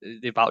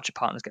the voucher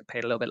partners get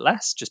paid a little bit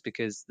less just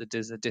because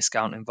there's a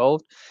discount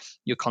involved.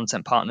 Your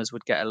content partners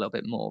would get a little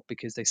bit more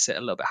because they sit a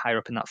little bit higher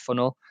up in that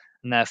funnel.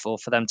 And therefore,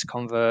 for them to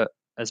convert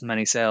as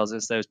many sales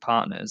as those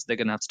partners, they're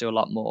going to have to do a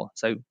lot more.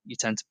 So you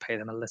tend to pay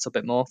them a little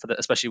bit more for that,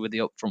 especially with the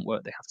upfront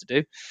work they have to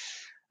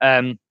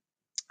do.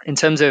 In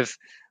terms of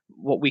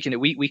what we can do,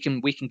 we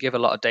can give a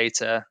lot of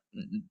data,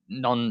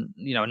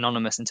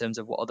 anonymous in terms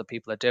of what other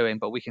people are doing,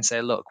 but we can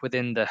say, look,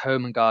 within the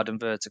home and garden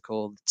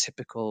vertical, the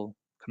typical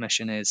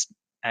commission is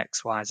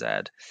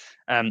XYZ.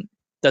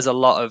 There's a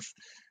lot of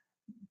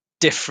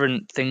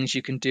different things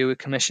you can do with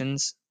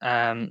commissions.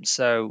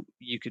 So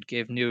you could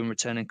give new and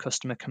returning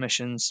customer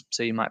commissions.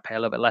 So you might pay a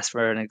little bit less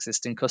for an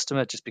existing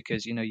customer just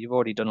because you've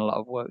already done a lot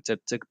of work to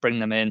bring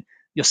them in.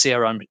 Your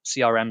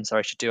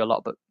CRM should do a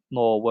lot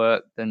more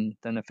work than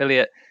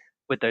affiliate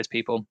with those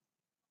people.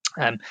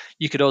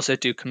 You could also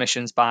do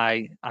commissions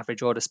by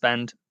average order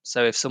spend.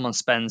 So if someone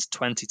spends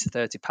 £20 to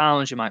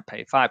 £30, you might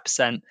pay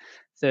 5%,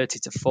 30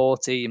 to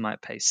 40, you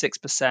might pay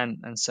 6%,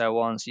 and so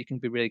on. So you can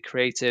be really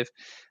creative.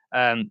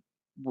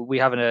 We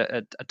have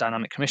a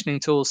dynamic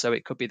commissioning tool, so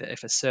it could be that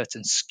if a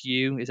certain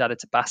SKU is added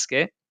to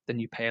basket, then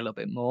you pay a little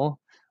bit more,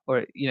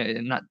 or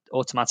and that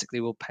automatically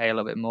will pay a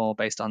little bit more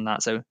based on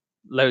that. So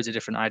loads of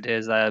different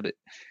ideas there, but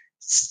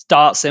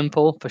start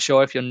simple for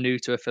sure. If you're new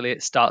to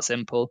affiliate, start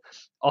simple,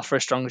 offer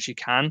as strong as you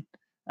can.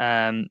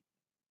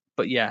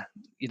 But yeah,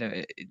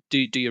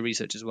 do your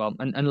research as well,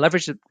 and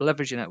leverage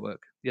your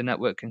network. Your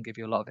network can give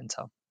you a lot of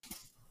intel.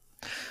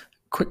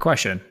 Quick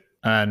question,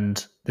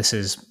 and this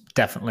is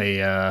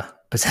definitely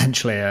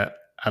potentially a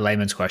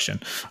layman's question,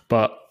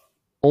 but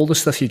all the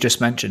stuff you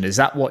just mentioned, is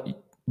that what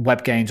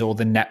WebGains or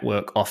the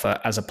network offer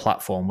as a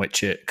platform?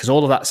 Because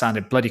all of that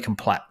sounded bloody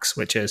complex,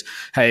 which is,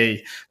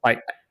 hey,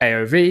 like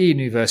AOV,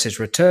 new versus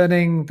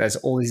returning, there's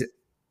all these,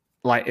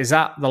 like, is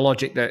that the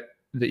logic that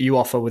you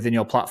offer within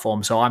your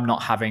platform? So I'm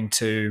not having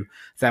to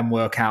then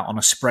work out on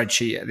a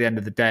spreadsheet at the end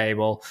of the day,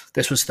 well,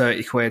 this was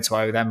 30 quid, so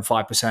I owe them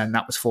 5%,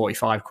 that was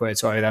 45 quid,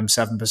 so I owe them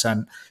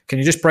 7%. Can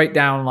you just break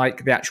down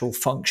like the actual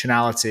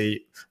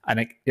functionality?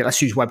 And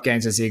let's use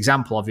WebGains as the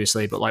example,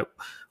 obviously, but like,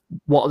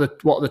 what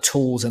are the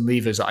tools and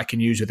levers that I can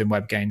use within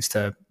WebGains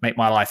to make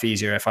my life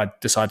easier if I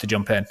decide to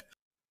jump in?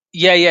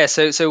 Yeah.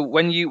 So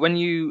when you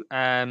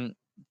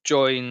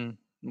join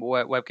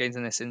WebGains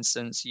in this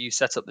instance, you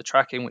set up the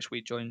tracking, which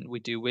we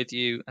do with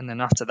you, and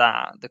then after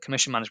that, the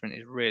commission management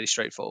is really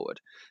straightforward.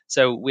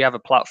 So we have a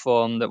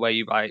platform that where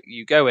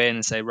you go in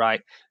and say,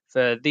 right,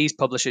 for these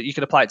publishers, you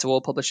can apply it to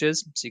all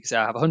publishers. So you can say,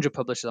 I have 100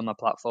 publishers on my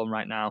platform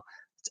right now.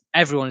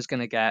 Everyone is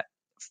going to get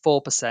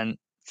 4%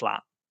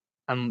 flat,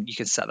 and you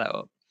can set that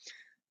up.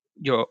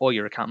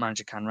 Your account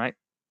manager can, right?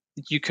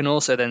 You can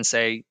also then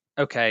say,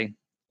 okay,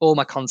 all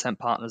my content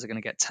partners are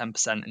going to get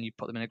 10%, and you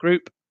put them in a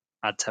group,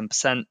 add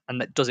 10%,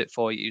 and that does it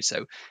for you.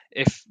 So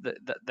if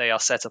they are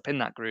set up in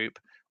that group,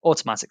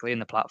 automatically in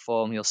the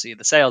platform, you'll see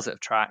the sales that have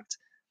tracked,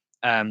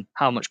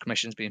 how much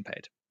commission is being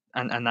paid.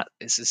 And that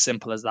is as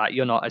simple as that.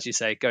 You're not, as you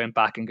say, going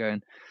back and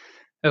going,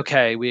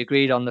 okay, we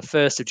agreed on the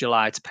 1st of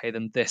July to pay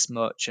them this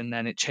much, and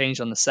then it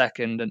changed on the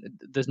 2nd, and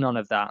there's none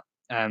of that.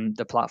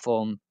 The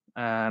platform,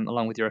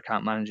 along with your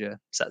account manager,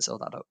 sets all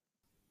that up.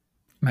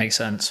 Makes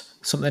sense.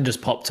 Something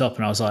just popped up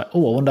and I was like,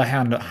 oh, I wonder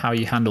how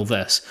you handle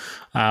this.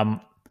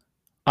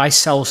 I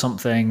sell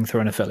something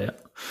through an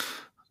affiliate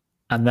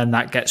and then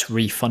that gets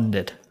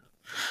refunded.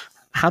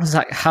 How does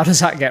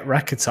that get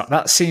reconciled?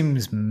 That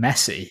seems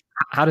messy.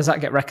 How does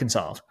that get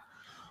reconciled?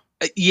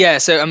 Yeah.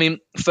 So, I mean,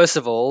 first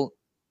of all,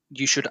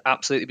 you should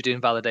absolutely be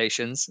doing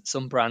validations.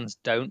 Some brands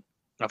don't.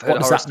 I've heard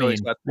what does that mean?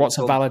 What's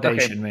a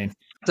validation mean?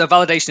 So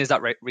validation is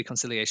that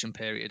reconciliation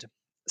period.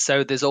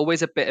 So there's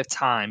always a bit of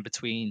time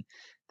between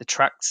the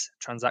tracked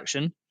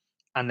transaction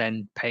and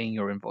then paying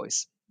your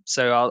invoice.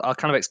 So I'll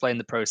kind of explain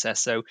the process.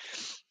 So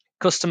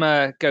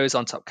customer goes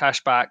on Top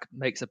Cashback,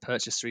 makes a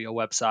purchase through your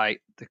website.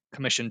 The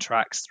commission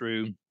tracks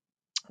through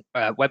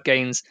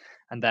WebGains,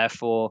 and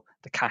therefore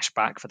the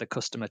cashback for the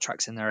customer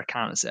tracks in their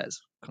account and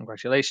says,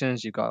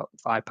 congratulations, you've got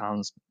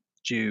 £5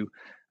 due.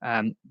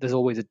 There's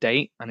always a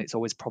date, and it's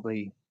always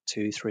probably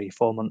 2, 3,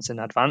 4 months in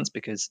advance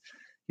because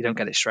you don't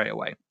get it straight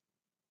away.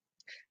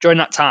 During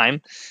that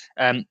time,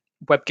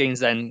 WebGains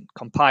then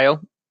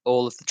compile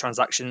all of the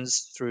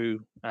transactions through,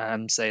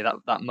 say,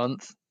 that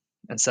month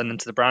and send them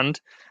to the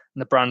brand.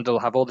 And the brand will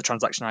have all the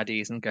transaction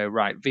IDs and go,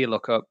 right,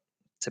 VLOOKUP,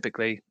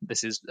 typically,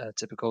 this is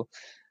typical.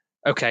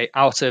 Okay,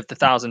 out of the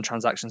 1,000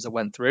 transactions that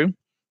went through,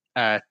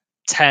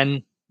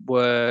 10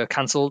 were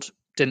cancelled,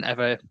 didn't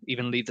ever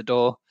even leave the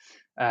door.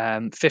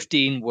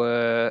 15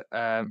 were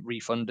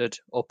refunded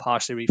or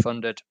partially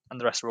refunded, and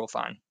the rest were all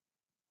fine.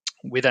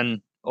 We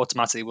then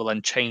automatically will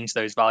then change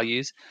those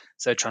values.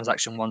 So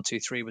transaction 1, 2,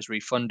 3 was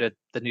refunded.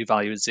 The new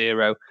value is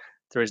 0.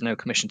 There is no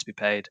commission to be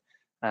paid,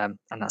 and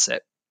that's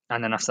it.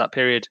 And then after that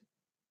period,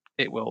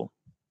 it will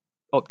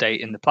update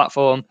in the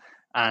platform,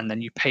 and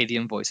then you pay the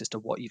invoice as to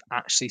what you've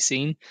actually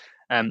seen.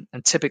 And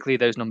typically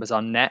those numbers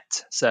are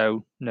net,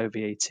 so no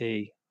VAT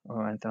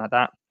or anything like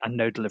that, and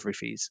no delivery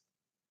fees.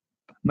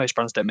 Most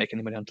brands don't make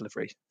any money on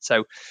delivery.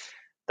 So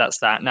that's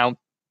that. Now,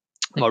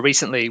 more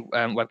recently,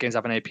 WebGains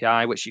have an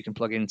API which you can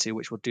plug into,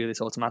 which will do this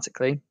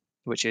automatically,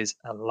 which is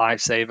a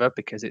lifesaver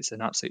because it's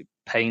an absolute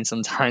pain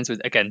sometimes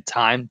with, again,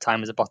 time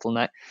is a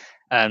bottleneck.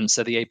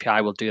 So the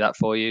API will do that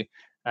for you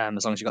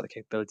as long as you've got the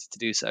capability to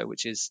do so,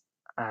 which is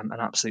an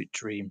absolute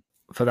dream.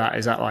 For that,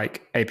 is that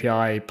like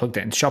API plugged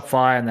it into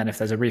Shopify, and then if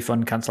there's a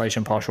refund,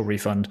 cancellation, partial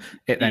refund,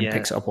 it then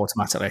picks it up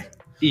automatically?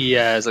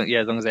 Yeah, as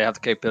long as they have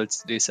the capability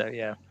to do so,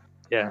 yeah.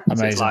 Amazing.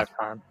 So it's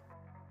lifetime.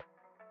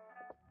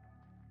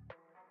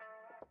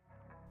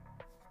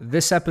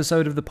 This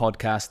episode of the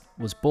podcast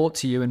was brought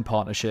to you in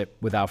partnership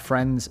with our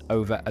friends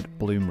over at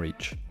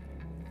Bloomreach.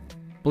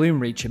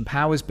 Bloomreach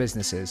empowers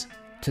businesses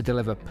to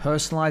deliver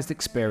personalized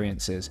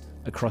experiences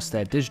across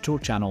their digital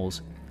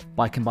channels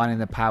by combining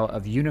the power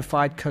of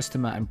unified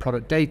customer and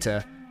product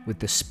data with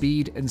the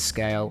speed and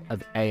scale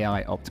of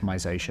AI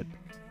optimization.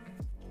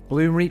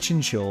 Bloomreach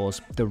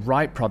ensures the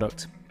right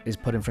product is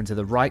put in front of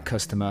the right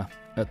customer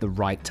at the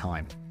right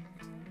time.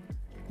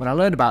 When I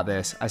learned about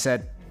this, I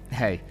said,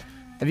 hey,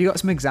 have you got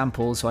some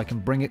examples so I can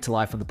bring it to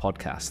life on the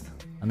podcast?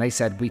 And they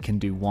said we can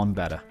do one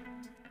better.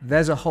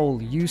 There's a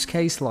whole use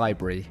case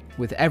library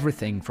with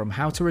everything from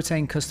how to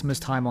retain customers'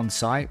 time on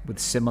site with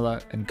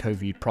similar and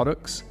co-viewed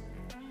products,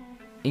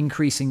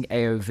 increasing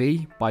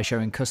AOV by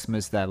showing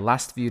customers their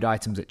last viewed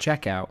items at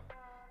checkout,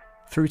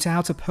 through to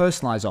how to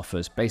personalize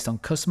offers based on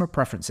customer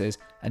preferences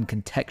and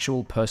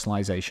contextual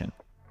personalization.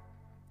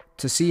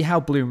 To see how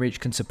Bloomreach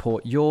can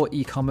support your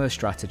e-commerce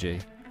strategy,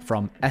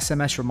 from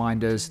SMS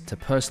reminders to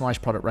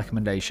personalized product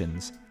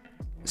recommendations,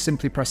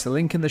 simply press the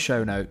link in the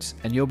show notes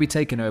and you'll be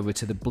taken over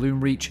to the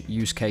Bloomreach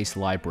use case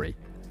library,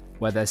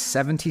 where there's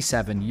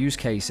 77 use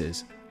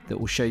cases that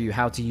will show you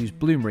how to use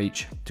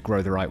Bloomreach to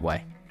grow the right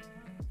way.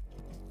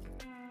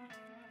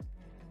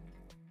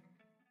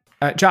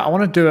 Jack, I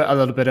want to do a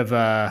little bit of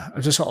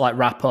just sort of like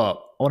wrap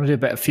up. I want to do a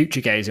bit of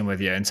future gazing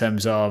with you in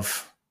terms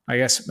of, I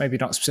guess, maybe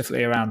not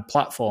specifically around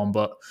platform,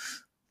 but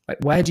like,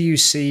 where do you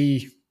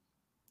see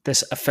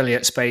this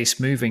affiliate space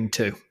moving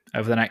to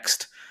over the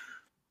next,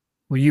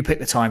 well, you pick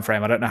the time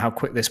frame. I don't know how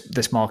quick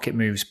this market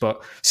moves,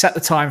 but set the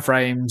time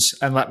frames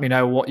and let me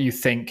know what you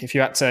think. If you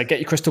had to get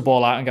your crystal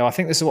ball out and go, I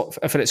think this is what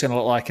affiliate's going to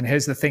look like, and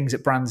here's the things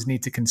that brands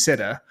need to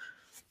consider,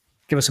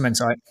 give us some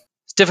insight.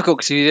 It's difficult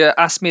because you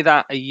asked me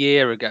that a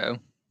year ago,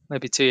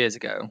 maybe 2 years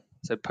ago.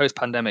 So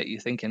post-pandemic, you're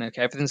thinking,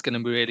 okay, everything's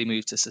going to really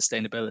move to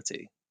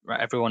sustainability,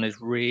 right? Everyone is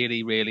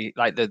really,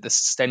 like the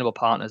sustainable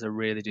partners are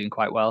really doing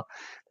quite well.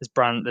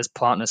 There's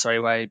partners,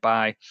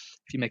 whereby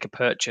if you make a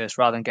purchase,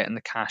 rather than getting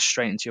the cash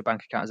straight into your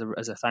bank account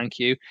as a thank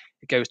you,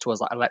 it goes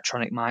towards like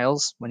electronic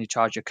miles when you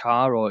charge your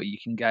car, or you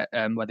can get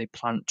where they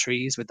plant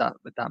trees with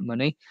that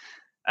money.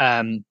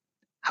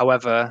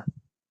 However,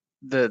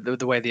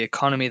 the way the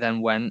economy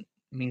then went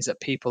means that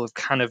people have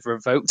kind of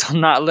revoked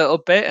on that a little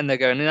bit, and they're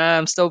going, nah,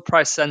 I'm still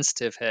price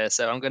sensitive here,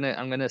 so I'm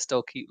gonna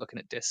still keep looking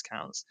at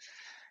discounts.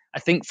 I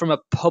think from a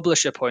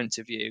publisher point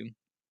of view,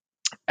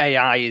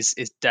 AI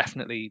is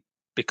definitely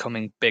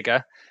becoming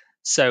bigger.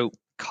 So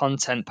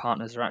content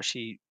partners are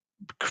actually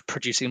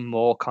producing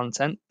more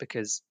content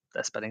because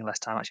they're spending less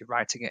time actually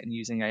writing it and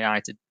using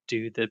AI to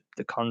do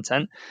the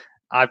content.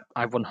 I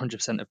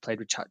 100% have played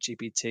with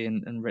ChatGPT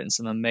and written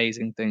some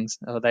amazing things.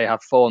 They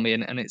have for me,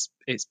 and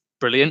it's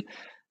brilliant,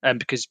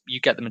 because you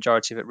get the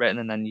majority of it written,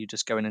 and then you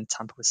just go in and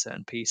tamper with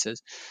certain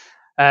pieces.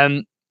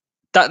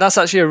 That's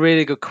actually a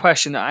really good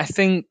question. I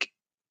think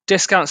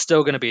discount's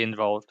still going to be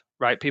involved,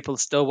 right? People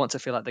still want to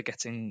feel like they're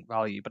getting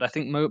value, but I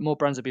think more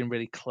brands are being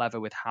really clever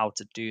with how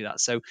to do that.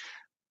 So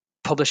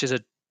publishers are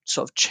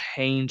sort of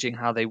changing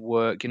how they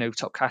work.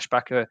 Top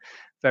Cashback are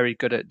very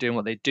good at doing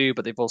what they do,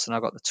 but they've also now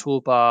got the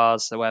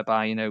toolbars, so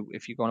whereby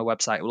if you go on a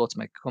website, it will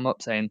automatically come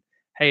up saying,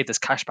 hey, there's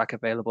cashback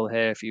available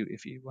here if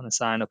you want to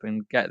sign up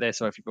and get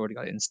this, or if you've already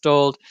got it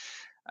installed.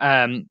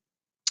 I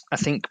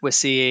think we're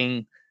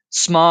seeing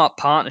smart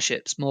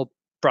partnerships, more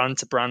brand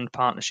to brand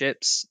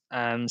partnerships.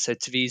 So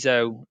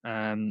Tviso,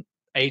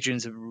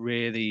 Adrian's a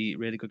really,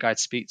 really good guy to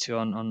speak to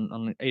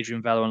on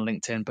Adrian Velo on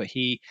LinkedIn, but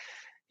he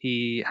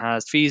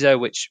has Tviso,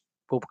 which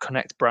will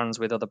connect brands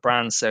with other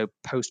brands. So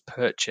post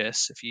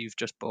purchase, if you've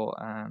just bought,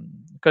 a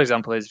good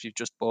example is if you've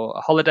just bought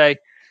a holiday,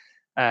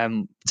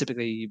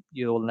 typically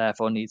you'll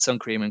therefore need sun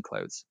cream and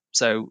clothes.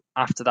 So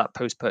after that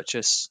post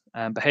purchase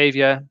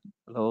behavior,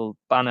 a little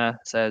banner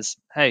says,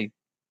 hey,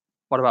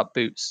 what about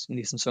boots? You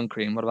need some sun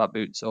cream. What about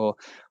boots? Or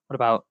what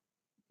about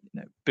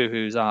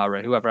Boohoo,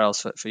 Zara, whoever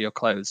else for your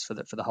clothes for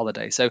the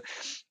holiday? So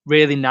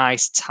really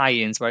nice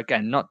tie-ins where,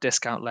 again, not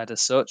discount led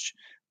as such,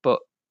 but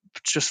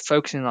just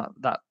focusing on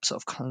that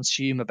sort of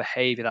consumer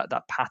behavior,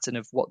 that pattern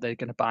of what they're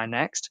going to buy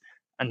next,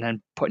 and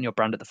then putting your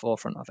brand at the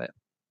forefront of it.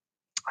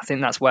 I think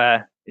that's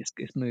where it's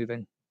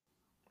moving.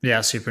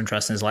 Yeah, super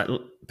interesting. It's like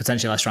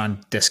potentially less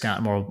around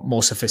discount,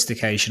 more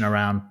sophistication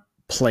around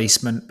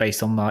placement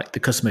based on like the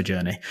customer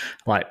journey,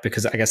 like,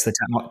 because I guess the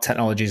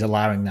technology is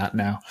allowing that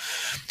now.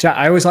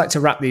 I always like to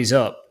wrap these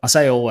up. I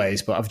say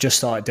always, but I've just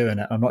started doing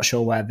it. I'm not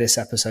sure where this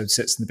episode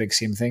sits in the big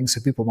scheme of things,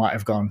 so people might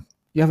have gone,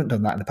 you haven't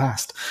done that in the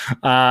past.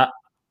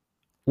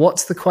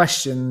 What's the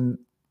question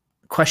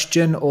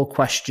or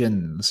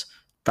questions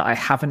that I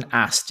haven't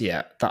asked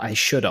yet that I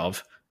should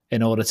have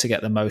in order to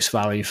get the most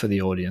value for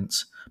the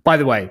audience? By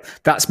the way,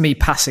 that's me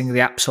passing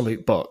the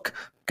absolute book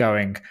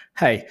going,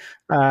 hey,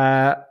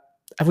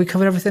 have we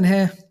covered everything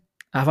here?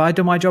 Have I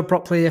done my job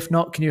properly? If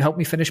not, can you help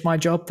me finish my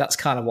job? That's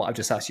kind of what I've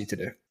just asked you to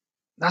do.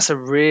 That's a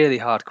really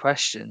hard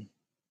question.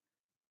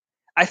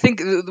 I think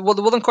the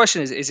one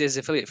question is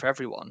affiliate for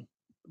everyone?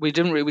 We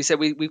didn't really, we said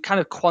we kind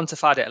of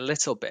quantified it a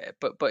little bit,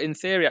 but in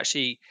theory,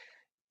 actually,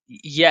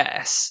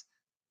 yes,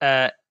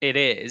 it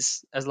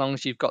is, as long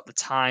as you've got the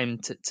time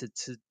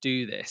to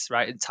do this,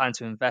 right? And time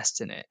to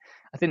invest in it.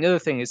 I think the other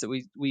thing is that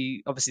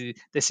we obviously,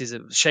 this is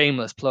a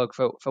shameless plug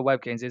for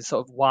WebGains, is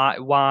sort of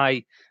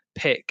why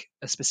pick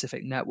a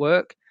specific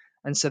network.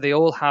 And so they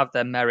all have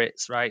their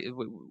merits, right?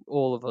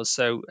 All of us,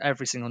 so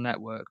every single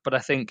network. But I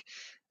think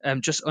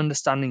just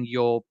understanding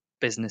your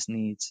business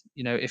needs.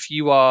 If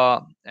you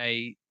are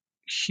a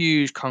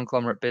huge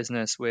conglomerate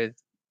business with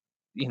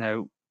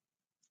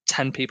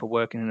 10 people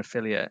working in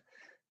affiliate,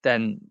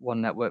 then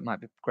one network might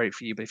be great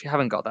for you. But if you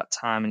haven't got that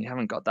time and you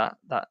haven't got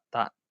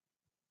that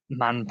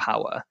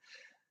manpower,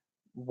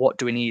 what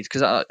do we need?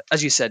 Because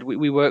as you said,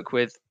 we work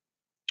with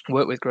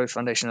Growth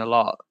Foundation a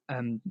lot,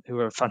 who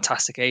are a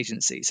fantastic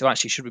agency. So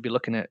actually, should we be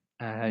looking at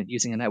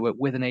using a network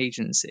with an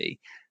agency?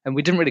 And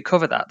we didn't really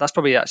cover that. That's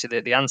probably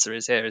actually the answer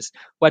is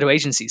where do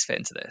agencies fit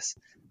into this?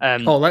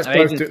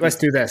 Let's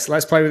do this.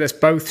 Let's play with this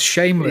both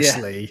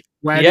shamelessly. Yeah.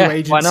 Where do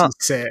agencies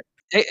sit?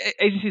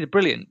 Agencies are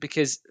brilliant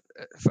because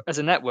as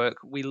a network,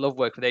 we love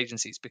working with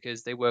agencies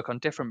because they work on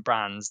different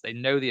brands. They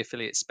know the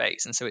affiliate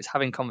space. And so it's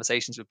having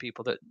conversations with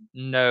people that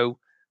know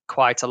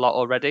quite a lot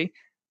already.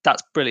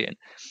 That's brilliant.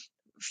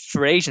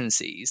 For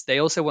agencies, they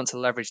also want to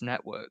leverage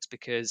networks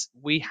because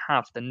we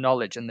have the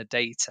knowledge and the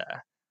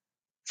data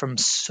from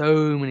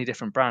so many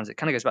different brands. It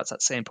kind of goes back to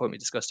that same point we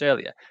discussed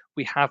earlier.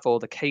 We have all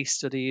the case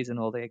studies and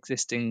all the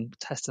existing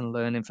test and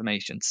learn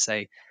information to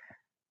say,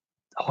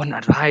 I wouldn't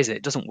advise it.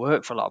 It doesn't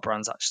work for a lot of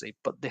brands actually,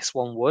 but this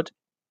one would.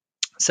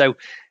 So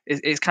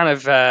it's kind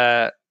of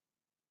a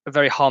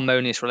very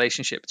harmonious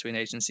relationship between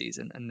agencies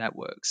and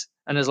networks.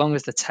 And as long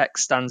as the tech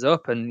stands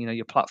up and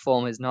your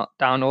platform is not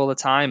down all the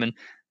time and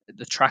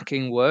the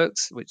tracking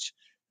works, which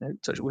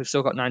we've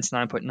still got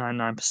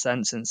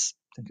 99.99% since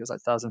I think it was like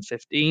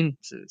 2015,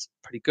 so it's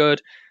pretty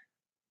good.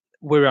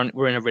 We're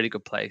in a really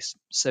good place.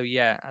 So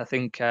yeah, I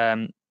think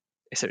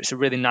it's a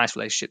really nice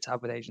relationship to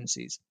have with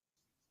agencies.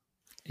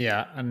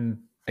 Yeah, and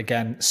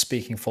again,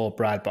 speaking for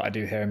Brad, but I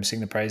do hear him sing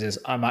the praises.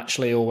 I'm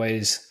actually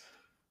always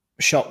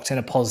shocked in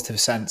a positive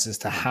sense as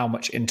to how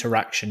much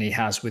interaction he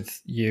has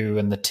with you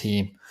and the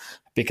team,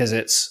 because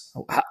it's,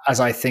 as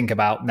I think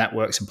about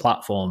networks and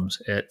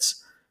platforms,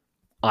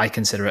 I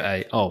consider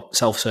it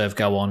self-serve,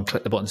 go on,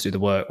 click the buttons, do the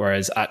work.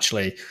 Whereas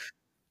actually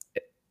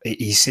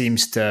he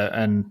seems to,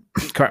 and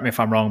correct me if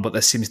I'm wrong, but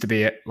there seems to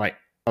be like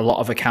a lot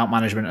of account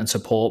management and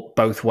support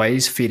both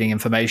ways, feeding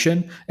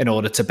information in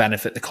order to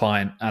benefit the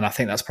client. And I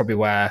think that's probably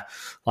where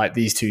like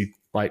these two,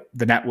 like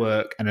the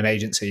network and an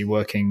agency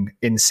working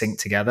in sync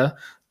together,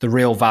 the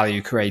real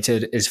value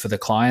created is for the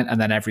client,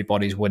 and then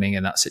everybody's winning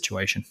in that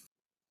situation.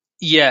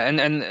 Yeah,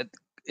 and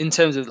in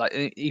terms of like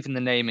even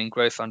the naming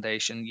Growth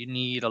Foundation, you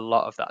need a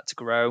lot of that to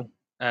grow.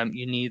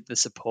 You need the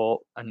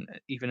support, and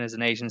even as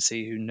an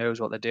agency who knows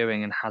what they're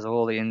doing and has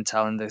all the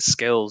intel and the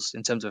skills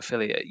in terms of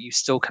affiliate, you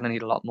still kind of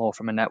need a lot more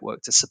from a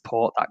network to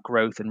support that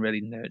growth and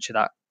really nurture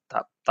that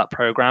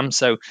program.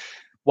 So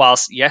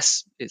whilst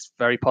yes, it's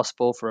very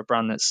possible for a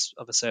brand that's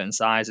of a certain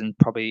size and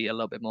probably a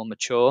little bit more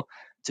mature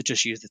to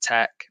just use the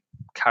tech,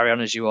 carry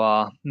on as you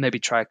are, maybe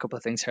try a couple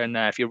of things here and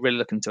there. If you're really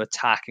looking to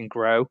attack and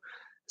grow,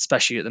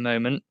 especially at the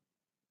moment,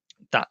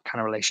 that kind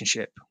of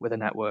relationship with a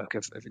network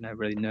of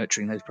really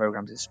nurturing those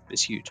programs is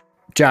huge.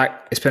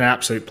 Jack, it's been an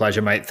absolute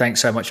pleasure, mate. Thanks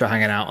so much for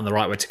hanging out on The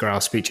Right Way to Grow.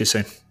 I'll speak to you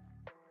soon.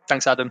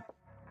 Thanks, Adam.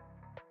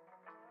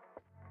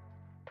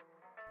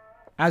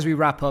 As we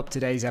wrap up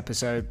today's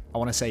episode, I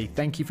want to say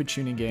thank you for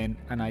tuning in,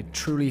 and I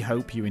truly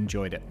hope you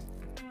enjoyed it.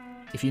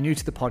 If you're new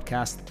to the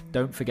podcast,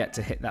 don't forget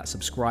to hit that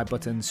subscribe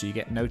button so you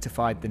get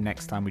notified the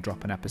next time we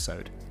drop an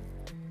episode.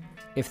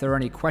 If there are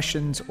any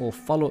questions or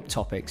follow-up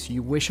topics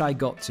you wish I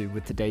got to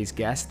with today's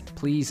guest,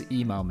 please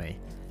email me.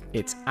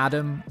 It's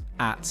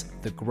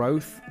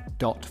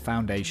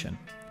adam@thegrowth.foundation.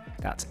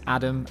 That's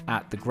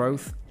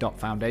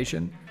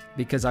adam@thegrowth.foundation,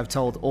 because I've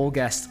told all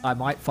guests I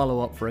might follow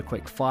up for a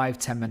quick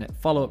 5-10 minute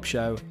follow-up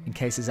show in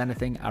case there's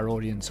anything our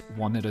audience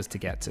wanted us to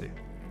get to.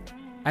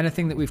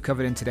 Anything that we've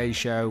covered in today's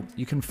show,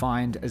 you can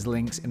find as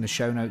links in the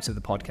show notes of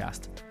the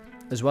podcast,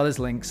 as well as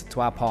links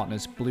to our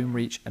partners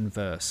Bloomreach and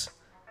Verse.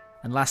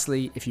 And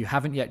lastly, if you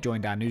haven't yet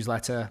joined our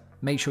newsletter,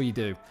 make sure you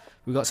do.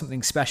 We've got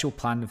something special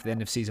planned for the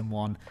end of season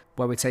 1,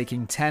 where we're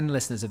taking 10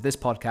 listeners of this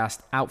podcast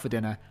out for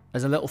dinner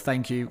as a little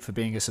thank you for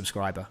being a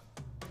subscriber.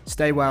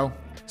 Stay well,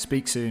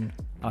 speak soon,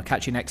 and I'll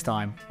catch you next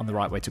time on The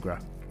Right Way to Grow.